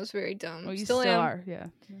 Yeah. I was very dumb. Well, you still am. are. Yeah.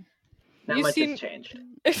 Not You much seen- has changed.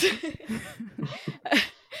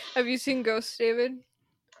 Have you seen Ghost, David?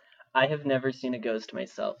 I have never seen a ghost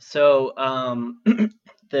myself. So,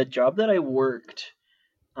 the job that I worked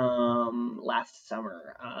last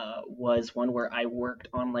summer was one where I worked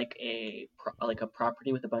on like a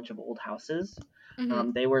property with a bunch of old houses.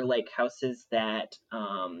 Mhm. They were like houses that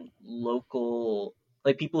local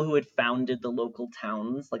like people who had founded the local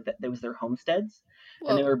towns, like that was their homesteads,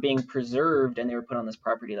 and they Whoa. were being preserved and they were put on this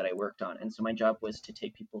property that I worked on. And so my job was to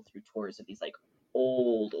take people through tours of these like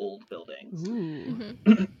old buildings. Ooh.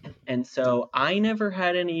 Mhm. And so I never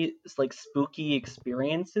had any like spooky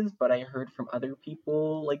experiences, but I heard from other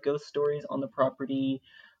people like ghost stories on the property.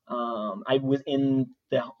 I was in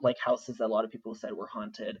the like houses that a lot of people said were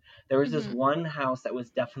haunted. There was this Mhm. one house that was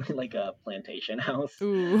definitely like a plantation house.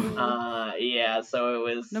 Ooh. Yeah, so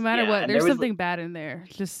it was. No matter yeah, what, and there's there was, something bad in there.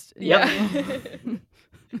 Just Yep. yeah.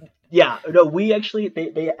 Yeah, no, we actually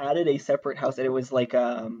they added a separate house, and it was like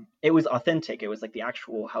it was authentic. It was like the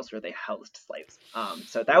actual house where they housed slaves.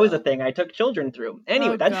 So that was a thing I took children through.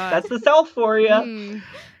 Anyway, Oh, that's God. that's the South for you. Mm.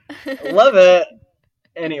 Love it.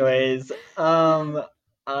 Anyways,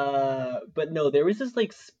 but no, there was this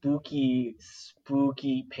like spooky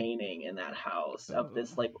painting in that house of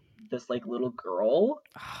this little girl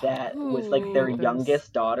that was like their Ooh.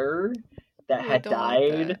 youngest daughter that Ooh, I had don't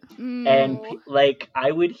like died. that. And Oh. like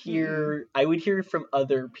I would hear from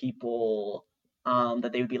other people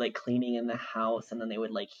that they would be like cleaning in the house, and then they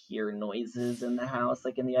would like hear noises in the house,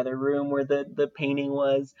 like in the other room where the painting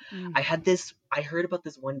was. Mm. I heard about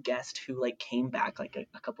this one guest who like came back like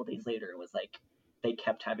a couple days later and was like, they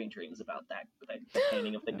kept having dreams about the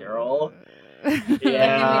painting of the girl. That gave me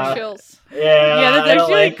Yeah. chills. Yeah, that's I don't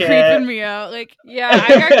actually like creeping it. me out. Like, Yeah,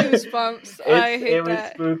 I got goosebumps. I hate It was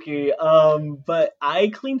that. spooky. But I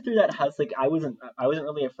cleaned through that house. Like I wasn't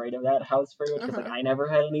really afraid of that house very much because like Uh-huh. I never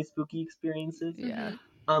had any spooky experiences. yeah.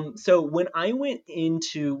 So when I went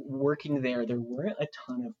into working there weren't a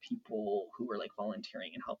ton of people who were like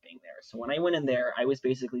volunteering and helping there. So when I went in there, I was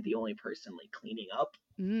basically the only person like cleaning up.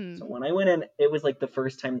 Mm. So when I went in, it was like the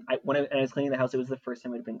first time I was cleaning the house. It was the first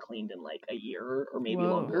time it had been cleaned in like a year or maybe Whoa.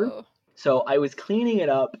 longer. Whoa. So I was cleaning it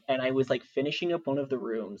up and I was like finishing up one of the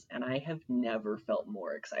rooms, and I have never felt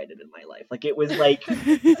more excited in my life. Like it was like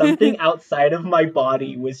something outside of my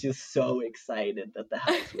body was just so excited that the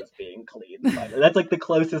house was being cleaned. That's like the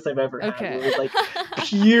closest I've ever had. Okay. Where it was like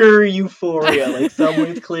pure euphoria. Like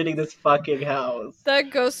someone's cleaning this fucking house.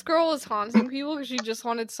 That ghost girl was haunting people because she just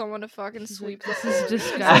wanted someone to fucking She's sweep like, the "This is floors."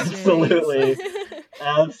 disgusting." Absolutely.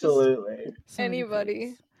 Absolutely. So many Anybody.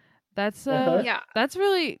 things. That's Uh-huh. Yeah. That's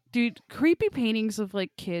really, dude, creepy paintings of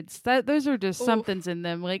like kids. Those are just Oof. something's in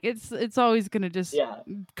them. Like it's always gonna just Yeah.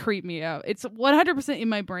 creep me out. It's 100% in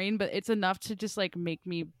my brain, but it's enough to just like make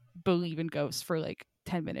me believe in ghosts for like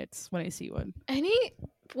 10 minutes when I see one.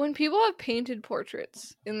 When people have painted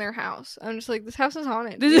portraits in their house, I'm just like, this house is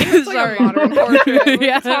haunted. This Even if is- it's like sorry. a modern portrait. I'm like,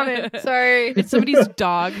 Yeah. It's haunted. Sorry. It's somebody's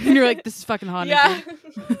dog, and you're like, this is fucking haunted. Yeah.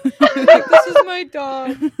 I'm like, this is my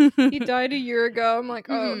dog. He died a year ago. I'm like,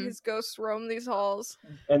 oh, Mhm. his ghosts roam these halls.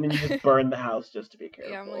 And then you just burn the house just to be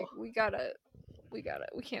careful. Yeah, I'm like, we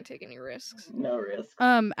can't take any risks. No risk.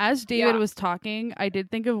 As David Yeah. was talking, I did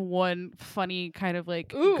think of one funny kind of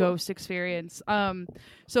like Ooh. ghost experience.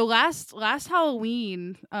 So last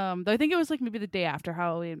Halloween, though I think it was like maybe the day after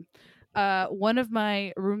Halloween, one of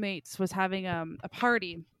my roommates was having a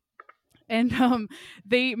party, and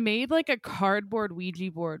they made like a cardboard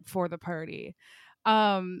Ouija board for the party.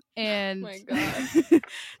 And my God.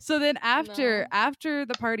 so then after No.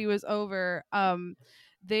 the party was over,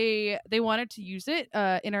 they wanted to use it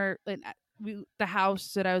the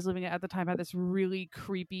house that I was living at the time had this really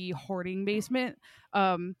creepy hoarding basement.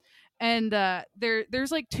 And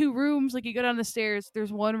there's like two rooms. Like you go down the stairs,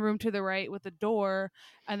 there's one room to the right with a door,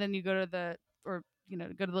 and then you go to the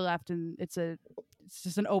left, and it's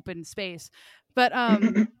just an open space. But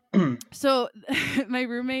so my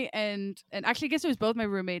roommate and actually I guess it was both my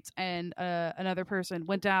roommates and another person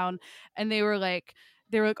went down, and they were like,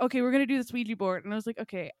 okay, we're gonna do this Ouija board. And I was like,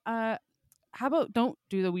 okay, how about don't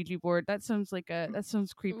do the Ouija board? That sounds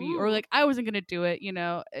creepy. Or Ooh. like I wasn't gonna do it,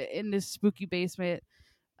 in this spooky basement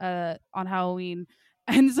on Halloween.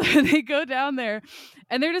 And so they go down there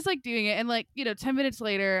and they're just like doing it, and like 10 minutes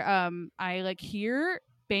later I like hear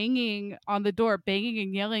banging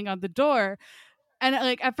and yelling on the door. And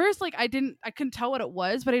like at first, like I couldn't tell what it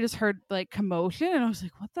was, but I just heard like commotion, and I was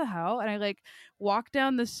like, "What the hell?" And I like walked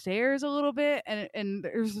down the stairs a little bit, and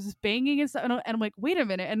there's this banging and stuff, and I'm like, "Wait a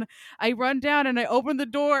minute!" And I run down and I open the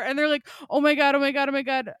door, and they're like, "Oh my god! Oh my god! Oh my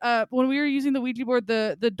god!" When we were using the Ouija board,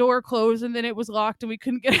 the door closed, and then it was locked, and we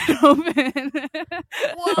couldn't get it open.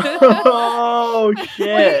 Oh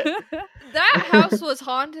shit! That house was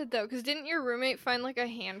haunted though, because didn't your roommate find like a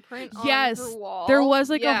handprint on Yes, her wall? there was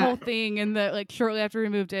like Yeah. a whole thing in the like shortly after we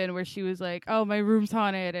moved in where she was like, "Oh, my room's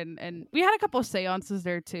haunted," and we had a couple of seances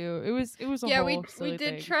there too. It was a Yeah, whole we silly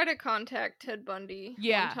did thing. try to contact Ted Bundy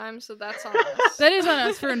Yeah. one time, so that's on us. That is on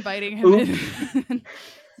us for inviting him in.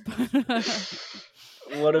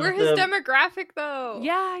 One of We're his the demographic though.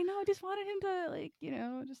 Yeah, I know. I just wanted him to like,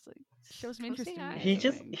 just like show some Come interest say in hi.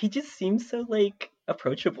 me. he just seems so like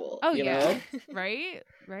approachable. Oh you yeah, know? right.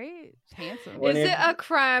 He's handsome. When Is it- it a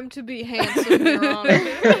crime to be handsome, Your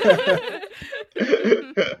Honor?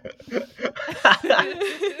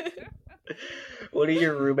 One of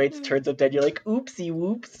your roommates turns up dead. You're like, oopsie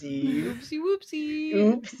whoopsie, Oopsie whoopsie.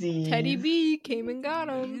 oopsie. Teddy B came and got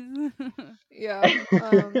him. Yeah.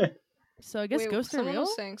 So I guess Wait, ghosts are someone real.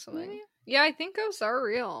 was saying something. Yeah, I think ghosts are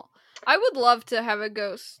real. I would love to have a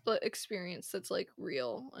ghost experience that's like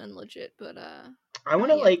real and legit, but I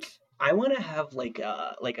want to not yet. I want to have like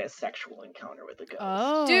a sexual encounter with a ghost.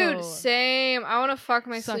 Oh, Dude, same. I want to fuck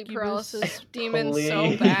my sleep Succubus. paralysis demon so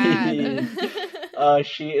Please. bad.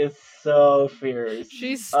 She is so fierce.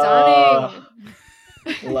 She's stunning.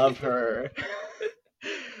 Love her.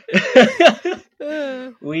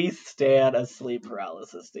 We stand a sleep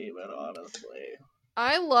paralysis demon, honestly.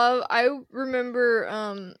 I remember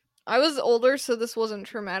I was older, so this wasn't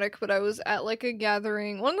traumatic, but I was at like a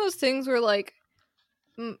gathering, one of those things where like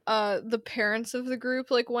the parents of the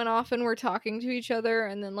group like went off and were talking to each other,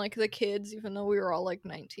 and then like the kids, even though we were all like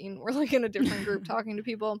 19, were like in a different group talking to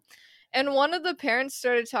people. And one of the parents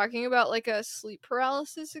started talking about like a sleep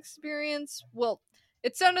paralysis experience. Well,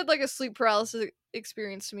 it sounded like a sleep paralysis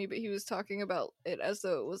experience to me, but he was talking about it as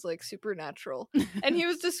though it was like supernatural. And he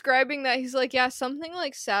was describing that he's like, yeah, something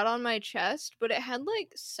like sat on my chest, but it had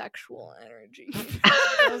like sexual energy.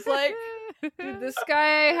 I was like, dude, this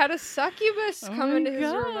guy had a succubus Oh come my into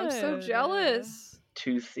his room. I'm so God. jealous.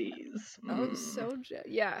 2 C's. I'm so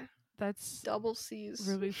yeah, That's double C's.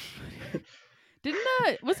 really funny.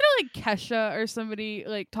 Wasn't it like Kesha or somebody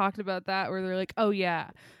like talked about that where they're like, oh yeah,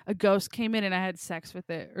 a ghost came in and I had sex with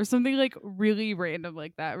it or something like really random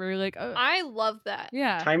like that where you're like, oh I love that.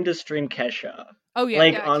 yeah, Time to stream Kesha. oh yeah,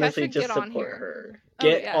 Like, Yeah, honestly, Kesha, just get on support here. her. Oh,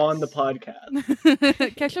 Get yes. on the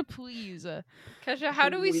podcast. Kesha, please, Kesha, how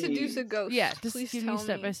do we seduce a Please. ghost? yeah, just Please give tell me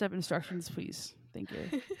step-by-step instructions, please. Thank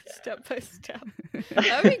you. Step by step.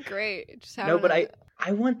 That'd be great. Just No, but having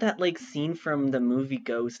I want that like scene from the movie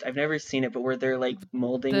Ghost. I've never seen it, but where they're like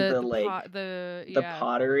molding the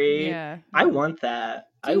pottery. Yeah, I want that.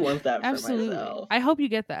 I Dude, want that for absolutely. myself. I hope you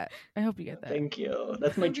get that. I hope you get that. Thank you.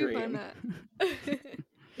 That's my How'd you find dream. that?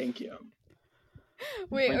 Thank you.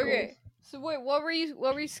 Wait, my okay. goals. So wait, what were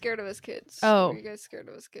you scared of as kids? Oh. What were you guys scared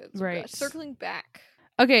of as kids? Right. Circling back.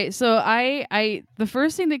 Okay, so I the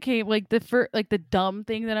first thing that came like the dumb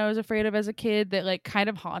thing that I was afraid of as a kid that like kind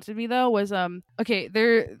of haunted me though was okay,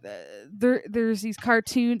 there's these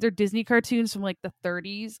cartoons, they're Disney cartoons from like the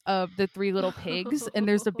 30s of the Three Little Pigs and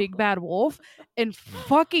there's the Big Bad Wolf and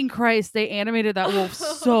fucking Christ, they animated that wolf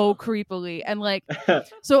so creepily and like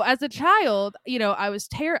so as a child, you know, I was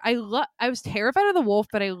terrified of the wolf,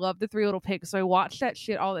 but I loved the Three Little Pigs, so I watched that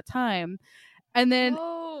shit all the time. And then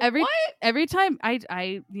every time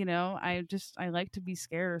I you know, I like to be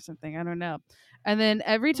scared or something. I don't know. And then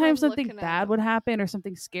every time something bad would happen or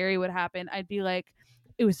something scary would happen, I'd be like,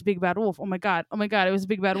 it was a big bad wolf. Oh my god, it was a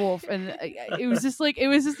big bad wolf. And it was just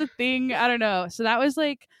a thing. I don't know. So that was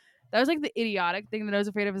like the idiotic thing that I was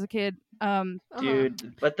afraid of as a kid.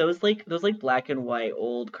 Dude, but those black and white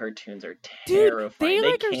old cartoons are terrifying.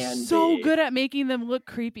 Dude, they are so good at making them look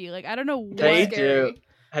creepy. Like I don't know what. They do.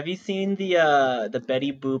 Have you seen the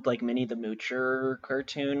Betty Boop like Minnie the Moocher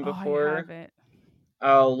cartoon before? I haven't.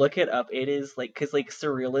 Oh, look it up. It is like because like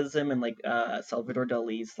surrealism and like Salvador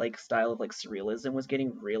Dali's like style of like surrealism was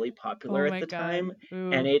getting really popular at the time,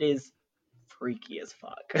 and it is freaky as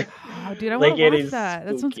fuck. Oh, dude, I want to watch that.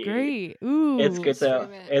 That sounds great. Ooh, it's good stuff.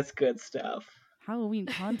 It's good stuff. Halloween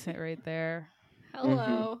content right there.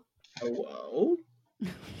 Hello. Mm-hmm. Hello.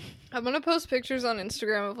 I'm gonna post pictures on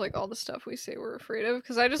Instagram of like all the stuff we say we're afraid of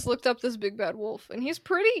because I just looked up this big bad wolf and he's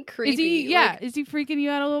pretty creepy. Is he? Yeah. Is he freaking you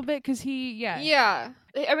out a little bit? Cause he, yeah. Yeah.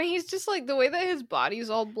 I mean, he's just like the way that his body's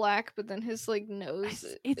all black, but then his like nose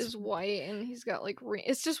is white and he's got like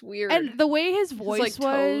it's just weird. And the way his voice like,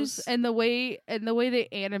 was, and the way they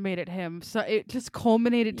animated him, so it just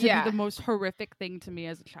culminated to be the most horrific thing to me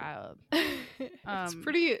as a child. It's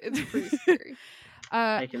pretty scary.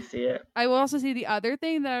 I can see it. I will also see the other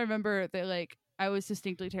thing that I remember that like I was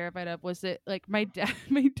distinctly terrified of was that like my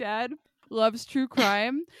dad loves true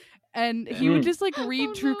crime and he would just like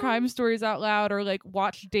read true crime stories out loud or like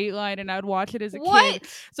watch Dateline and I'd watch it as a kid.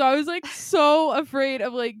 So I was like so afraid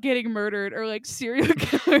of like getting murdered or like serial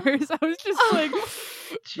killers. I was just like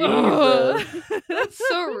Jesus. That's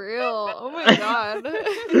so real. Oh my god.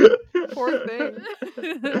 Poor thing.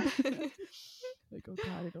 Like, oh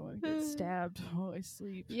god, I don't want to get stabbed while I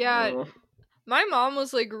sleep. Yeah. My mom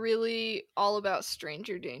was like really all about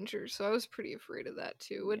stranger danger, so I was pretty afraid of that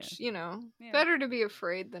too, which, you know, better to be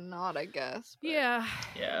afraid than not, I guess. But, Yeah.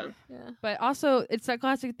 But also, it's that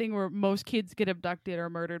classic thing where most kids get abducted or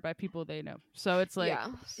murdered by people they know. So it's like,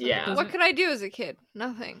 what could I do as a kid?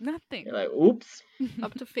 Nothing. You're like, oops.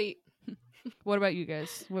 Up to fate. What about you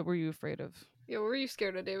guys? What were you afraid of? Yeah, what were you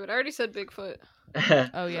scared of, David? I already said Bigfoot.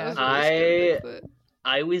 Oh yeah,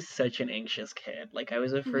 I was such an anxious kid. Like I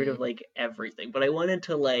was afraid of like everything, but I wanted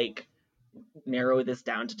to like narrow this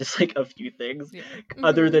down to just like a few things,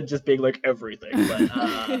 other than just being like everything. But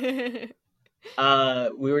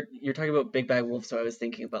you're talking about Big Bad Wolf, so I was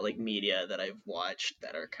thinking about like media that I've watched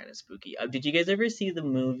that are kind of spooky. Did you guys ever see the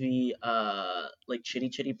movie like Chitty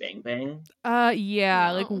Chitty Bang Bang?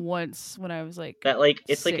 Yeah, like once when I was like that. Like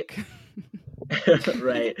it's sick. like.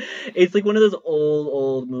 Right, it's like one of those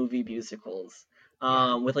old movie musicals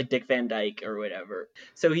with like Dick Van Dyke or whatever.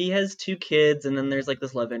 So he has 2 kids and then there's like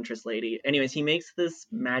this love interest lady. Anyways, he makes this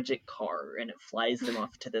magic car and it flies them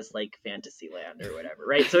off to this like fantasy land or whatever,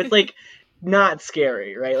 right? So it's like not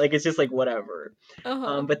scary, right? Like it's just like whatever.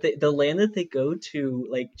 Uh-huh. But the land that they go to,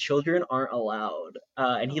 like children aren't allowed.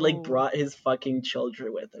 And he like Oh. brought his fucking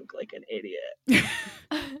children with him, like an idiot.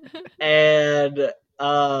 And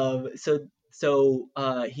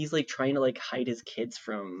he's like trying to like hide his kids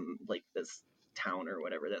from like this town or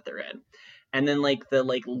whatever that they're in. And then like the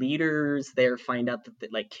like leaders there find out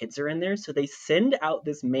that like kids are in there, so they send out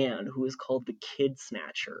this man who is called the Kid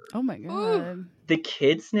Snatcher. Oh my god. The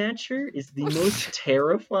Kid Snatcher is the most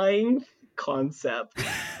terrifying concept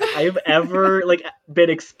I've ever like been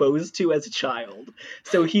exposed to as a child.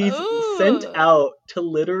 So he's sent Ooh. out to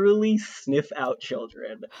literally sniff out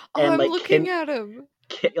children and I'm like looking at him.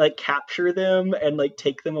 like capture them and like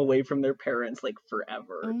take them away from their parents like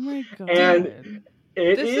forever. Oh my god. And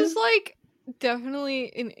it This is like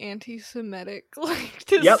definitely an anti-Semitic like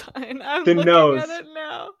design. Yep. I'm The looking nose. at it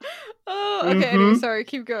now. Oh, okay. Anyway, sorry.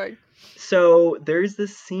 Keep going. So there's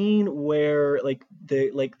this scene where like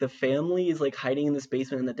the family is like hiding in this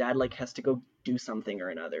basement and the dad like has to go do something or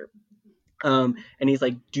another. And he's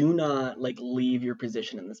like, do not like leave your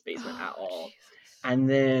position in this basement at all. Jesus. And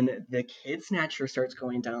then the Kid Snatcher starts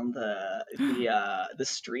going down the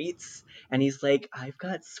streets, and he's like, "I've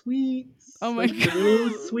got sweets, Oh my like, for God.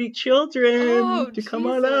 little sweet children to come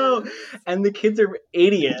on out." And the kids are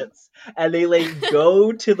idiots, and they like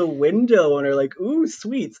go to the window and are like, "Ooh,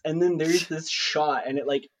 sweets!" And then there's this shot, and it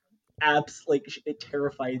like it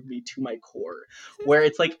terrified me to my core, where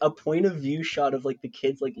it's like a point of view shot of like the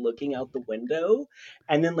kids like looking out the window,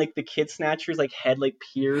 and then like the Kid Snatcher's like head like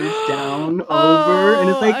peers down over, and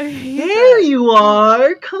it's like, I hate there that. you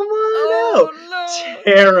are, come on out. Oh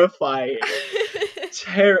Terrifying.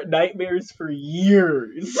 no. Nightmares for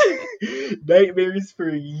years. Nightmares for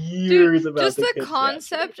years about just the the Kid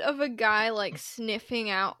concept of a guy like sniffing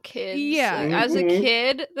out kids Yeah. like, as a Mhm.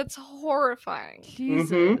 kid, that's horrifying.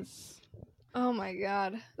 Jesus. Oh my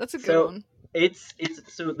god, that's a good So- one. It's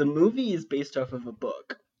so the movie is based off of a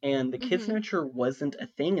book, and the Kid Mhm. Snatcher wasn't a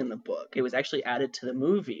thing in the book. It was actually added to the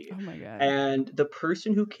movie. Oh my god. And the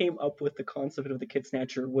person who came up with the concept of the Kid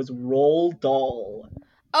Snatcher was Roald Dahl.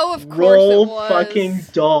 Oh, of course Roald it was. fucking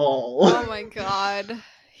Dahl. Oh my god,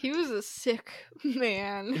 he was a sick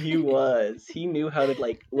man. He was. He knew how to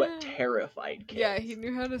like what terrified kids. Yeah, he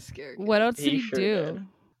knew how to scare kids. What else He did he sure do? did.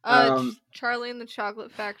 Charlie and the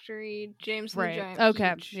Chocolate Factory, James and Right. the Giant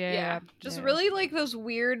Okay. Peach. Yeah. Just Yeah. really like those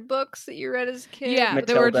weird books that you read as a kid. Yeah, with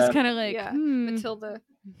they were just Matilda. kind of like, Yeah, hmm. Matilda.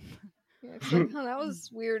 Yeah, it's like, oh, that was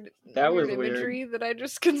weird. That was imagery that I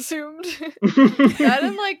just consumed. That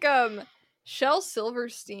and like Shel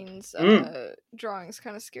Silverstein's drawings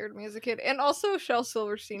kind of scared me as a kid, and also Shel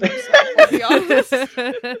Silverstein himself. I'll be honest.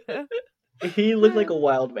 He looked like a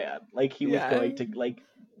wild man. Like he was Yeah. going to like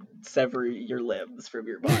sever your limbs from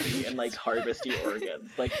your body and like harvest your organs.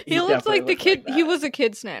 Like He looked like the kid. Like He that. was a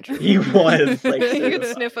kid snatcher. He was like He could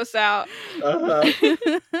certified. sniff us out.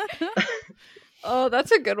 Uh-huh. Oh,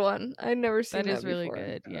 that's a good one. I'd never seen That that is really before.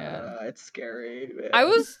 good. Yeah. It's scary. Man. I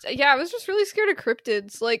was just really scared of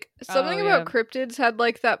cryptids. Like something Oh, about yeah. cryptids had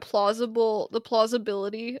like the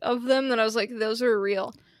plausibility of them that I was like, those are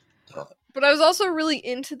real. But I was also really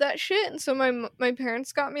into that shit, and so my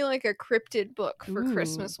parents got me like a cryptid book for Ooh.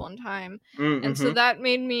 Christmas one time, Mm-hmm. and so that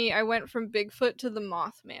made me. I went from Bigfoot to the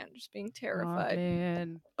Mothman, just being terrified Oh,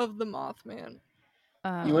 man. of the Mothman.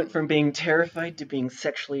 You went from being terrified to being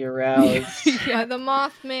sexually aroused Yeah, the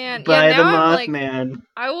Mothman. by yeah, the now I'm like, Mothman.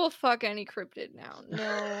 I will fuck any cryptid now. No,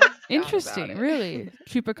 doubt about Interesting. it. Really.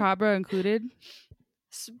 Chupacabra included.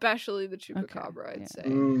 Especially the chupacabra, I'd say.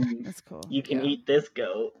 Mm, That's cool. you can Yeah. eat this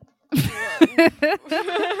goat.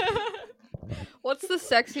 What's the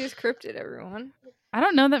sexiest cryptid, everyone? I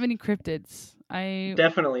don't know that many cryptids. I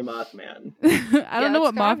Definitely Mothman. I don't know it's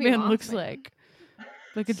what gotta be Mothman looks Mothman. like.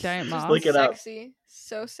 Like a giant Just moth. look it up. Sexy.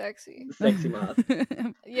 So sexy. Sexy moth.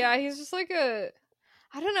 Yeah, he's just like a...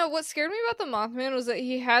 I don't know, what scared me about the Mothman was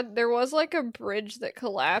that there was like a bridge that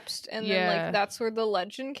collapsed, and then Yeah. like that's where the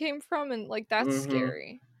legend came from, and like that's Mhm.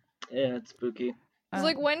 scary. Yeah, it's spooky. It's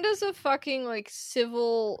like, when does a fucking like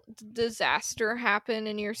civil disaster happen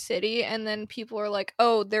in your city, and then people are like,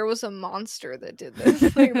 oh, there was a monster that did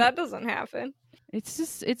this? Like, that doesn't happen.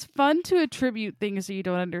 it's fun to attribute things that you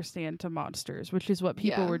don't understand to monsters, which is what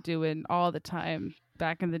people Yeah. were doing all the time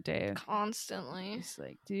back in the day. Constantly. It's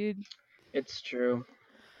like, dude. It's true.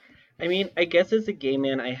 I mean, I guess as a gay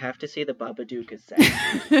man, I have to say the Babadook is sexy.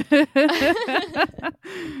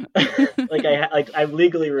 I'm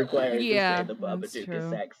legally required Yeah, to say the that's Babadook true. is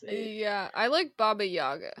sexy. Yeah, I like Baba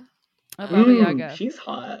Yaga. Oh, Baba Yaga. She's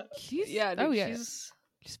hot. She's, Yeah, dude, oh yeah, she's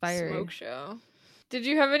she's fiery. smoke show. Did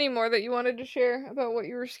you have any more that you wanted to share about what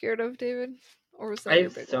you were scared of, David? Or was that I your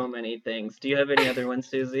have big so one? many things. Do you have any other ones,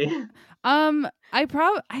 Susie? I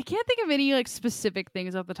can't think of any like specific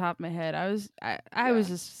things off the top of my head. I was Yeah.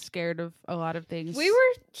 just scared of a lot of things. We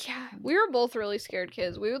were both really scared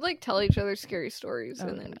kids. We would like tell each other scary stories Oh,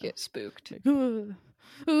 and then yeah. get spooked. Like, "Ooh,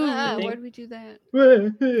 Ah, think- why'd we do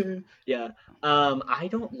that? Yeah. I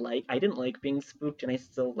didn't like being spooked, and I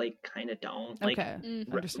still like kind of don't. Like, okay,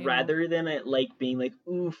 Mm. understandable. rather than it like being like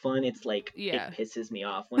ooh fun, it's like Yeah. it pisses me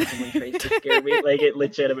off when someone tries to scare me. Like it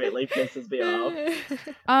legitimately pisses me off.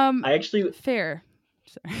 I actually fair.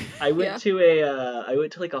 Sorry. I went Yeah.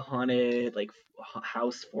 to like a haunted like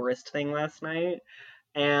house forest thing last night,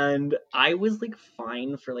 and I was like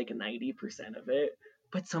fine for like 90% of it.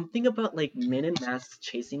 But something about like men in masks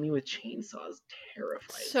chasing me with chainsaws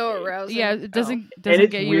terrifies So me. arousing. Yeah, it doesn't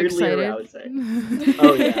it's get you weirdly excited. arousing.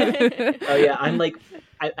 Oh, yeah. Oh yeah, I'm like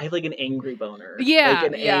I have like an angry boner. Yeah,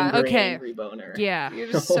 like an yeah. angry boner. Yeah.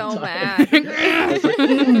 You're just The so whole time. mad. I was like,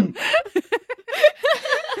 "Mm."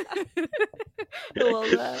 I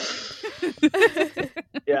love that.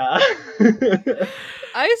 Yeah.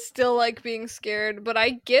 I still like being scared, but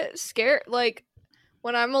I get scared like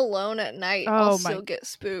when I'm alone at night. Oh I'll my still get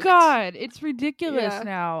spooked. God, it's ridiculous Yeah.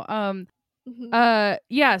 now. Mhm.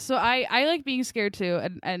 Yeah, so I like being scared too,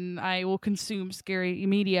 and I will consume scary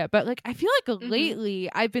media, but like I feel like lately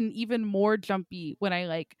I've been even more jumpy when I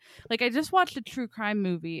like I just watched a true crime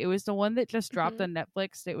movie. It was the one that just dropped on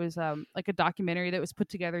Netflix. It was like a documentary that was put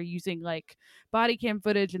together using like body cam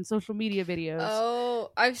footage and social media videos. Oh,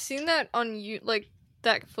 I've seen that on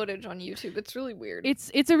that footage on YouTube. It's really weird. It's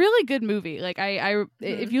a really good movie. Like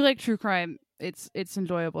if you like true crime, it's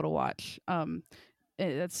enjoyable to watch.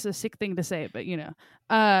 That's a sick thing to say, but you know.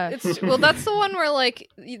 Well, that's the one where like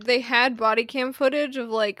they had body cam footage of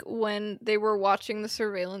like when they were watching the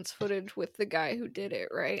surveillance footage with the guy who did it,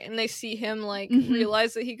 right? And they see him like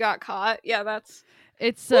realize that he got caught. Yeah, that's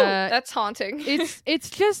haunting. it's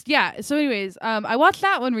just yeah. So anyways, I watched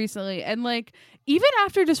that one recently, and like even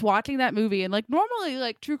after just watching that movie, and like normally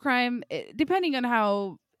like true crime, depending on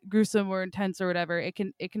how gruesome or intense or whatever, it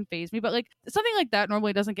can phase me, but like something like that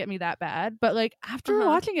normally doesn't get me that bad, but like after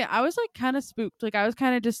watching it I was like kind of spooked. Like I was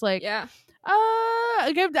kind of just like yeah,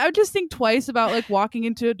 like I would just think twice about like walking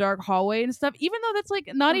into a dark hallway and stuff, even though that's like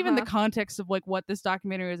not even the context of like what this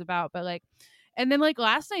documentary is about. But like, and then like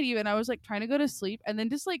last night even I was like trying to go to sleep, and then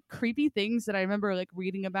just like creepy things that I remember like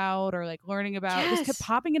reading about or like learning about just kept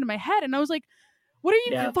popping into my head, and I was like, what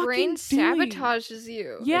are you fucking brain doing? sabotages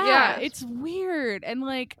you. Yeah, it's weird. And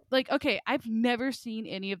like okay, I've never seen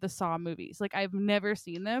any of the Saw movies. Like I've never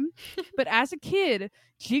seen them. But as a kid,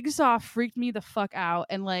 Jigsaw freaked me the fuck out,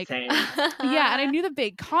 and like Same. yeah, and I knew the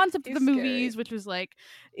big concept of the He's movies, scary. which was like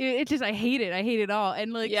it just I hate it all.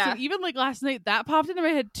 And like so even like last night that popped into my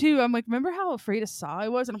head too. I'm like, remember how afraid of Saw I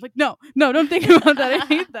was? And I'm like, no, don't think about that. I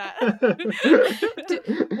hate that.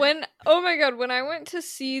 When I went to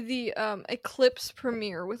see the Eclipse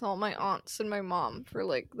premiere with all my aunts and my mom for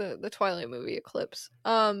like the Twilight movie Eclipse,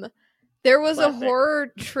 there was a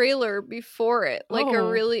horror trailer before it, like a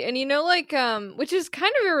really, and you know, like which is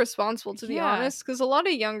kind of irresponsible to be honest, because a lot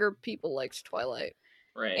of younger people liked Twilight,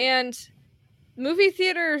 right? And movie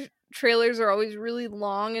theater trailers are always really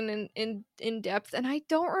long and in depth, and I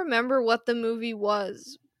don't remember what the movie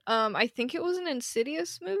was. I think it was an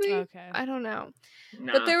Insidious movie. Okay. I don't know.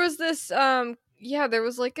 Nah. But there was this there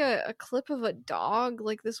was like a clip of a dog,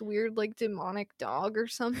 like this weird like demonic dog or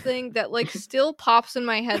something that like still pops in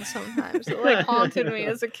my head sometimes. It like haunted me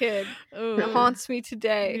as a kid. Ooh. It haunts me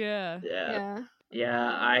today. Yeah.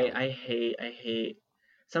 I hate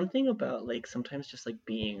something about like sometimes just like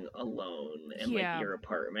being alone in like your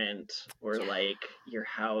apartment or like your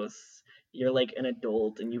house. You're like an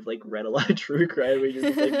adult and you've like read a lot of true crime and you're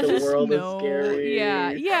just like the world is scary.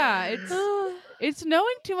 Yeah, it's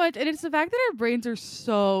knowing too much, and it's the fact that our brains are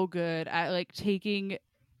so good at like taking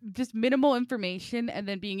just minimal information and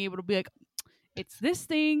then being able to be like, it's this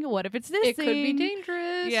thing, what if it's this it thing? Could be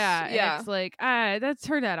dangerous. Yeah. It's like, that's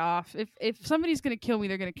turn that off. If somebody's gonna kill me,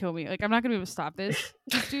 they're gonna kill me. Like I'm not gonna be able to stop this.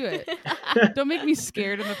 Just do it. Don't make me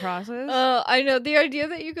scared in the process. I know the idea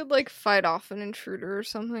that you could like fight off an intruder or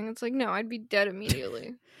something. It's like, no, I'd be dead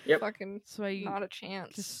immediately. Yep. Fucking not a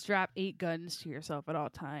chance. Just strap 8 guns to yourself at all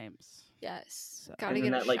times. Yes. So. Gotta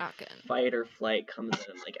get a like, shotgun. Fight or flight comes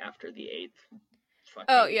in like after the 8th.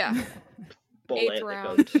 Oh yeah. Bullet 8th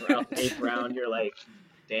round. That goes throughout 8th round. You're like,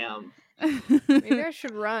 damn. Maybe I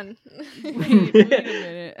should run. Wait a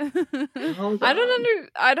minute. Hold on.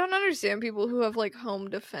 I don't understand people who have like home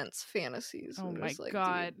defense fantasies. Oh my like,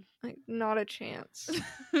 god. Dude, like not a chance.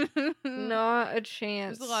 Not a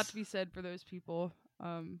chance. There's a lot to be said for those people.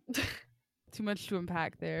 Too much to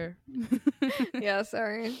unpack there. Yeah,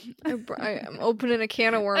 sorry. I'm opening a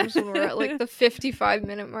can of worms when we're at like the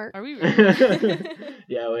 55-minute mark. Are we really?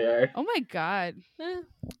 Yeah, we are. Oh my god.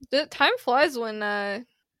 The time flies when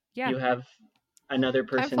Yeah. You have another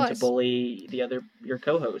person to flies. bully your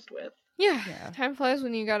co-host with. yeah, Yeah. time flies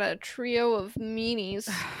when you got a trio of meanies.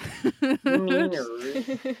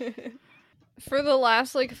 Meaners. For the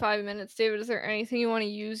last like 5 minutes, David, is there anything you want to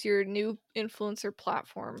use your new influencer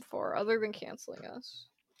platform for other than canceling us?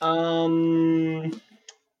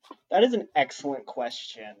 That is an excellent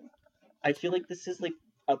question. I feel like this is like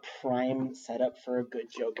a prime setup for a good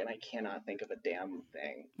joke, and I cannot think of a damn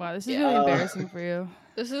thing. Wow, this is Yeah. really embarrassing for you.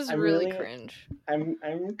 This is I'm really really- cringe. I'm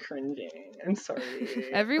cringing. I'm sorry.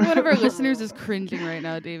 Every one of our listeners is cringing right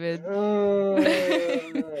now, David.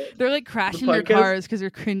 They're like crashing their podcast- cars because they're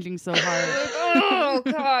cringing so hard. Oh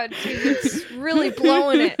god, David's really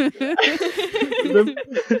blowing it. the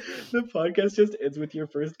podcast just ends with your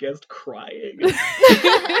first guest crying.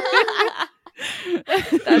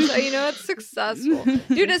 That's how you know it's successful.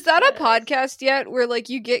 Dude, is that a podcast yet where like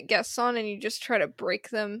you get guests on and you just try to break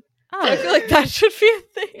them? I feel like that should be a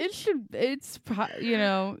thing. It should. It's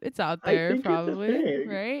it's out I there think it's a probably, thing.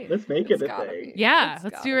 right? Let's make It's it a gotta thing. be. Yeah, It's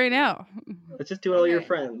let's do it gotta right be. now. Let's just do it all your Okay.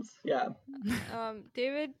 friends. Yeah.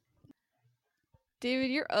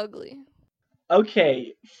 David, you're ugly.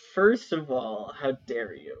 Okay, first of all, how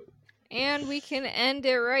dare you? And we can end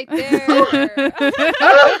it right there.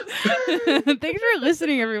 Thanks for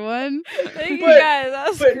listening, everyone. Thank you But- guys. That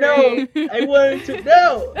was But no, great. I wanted to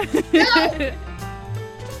know. No!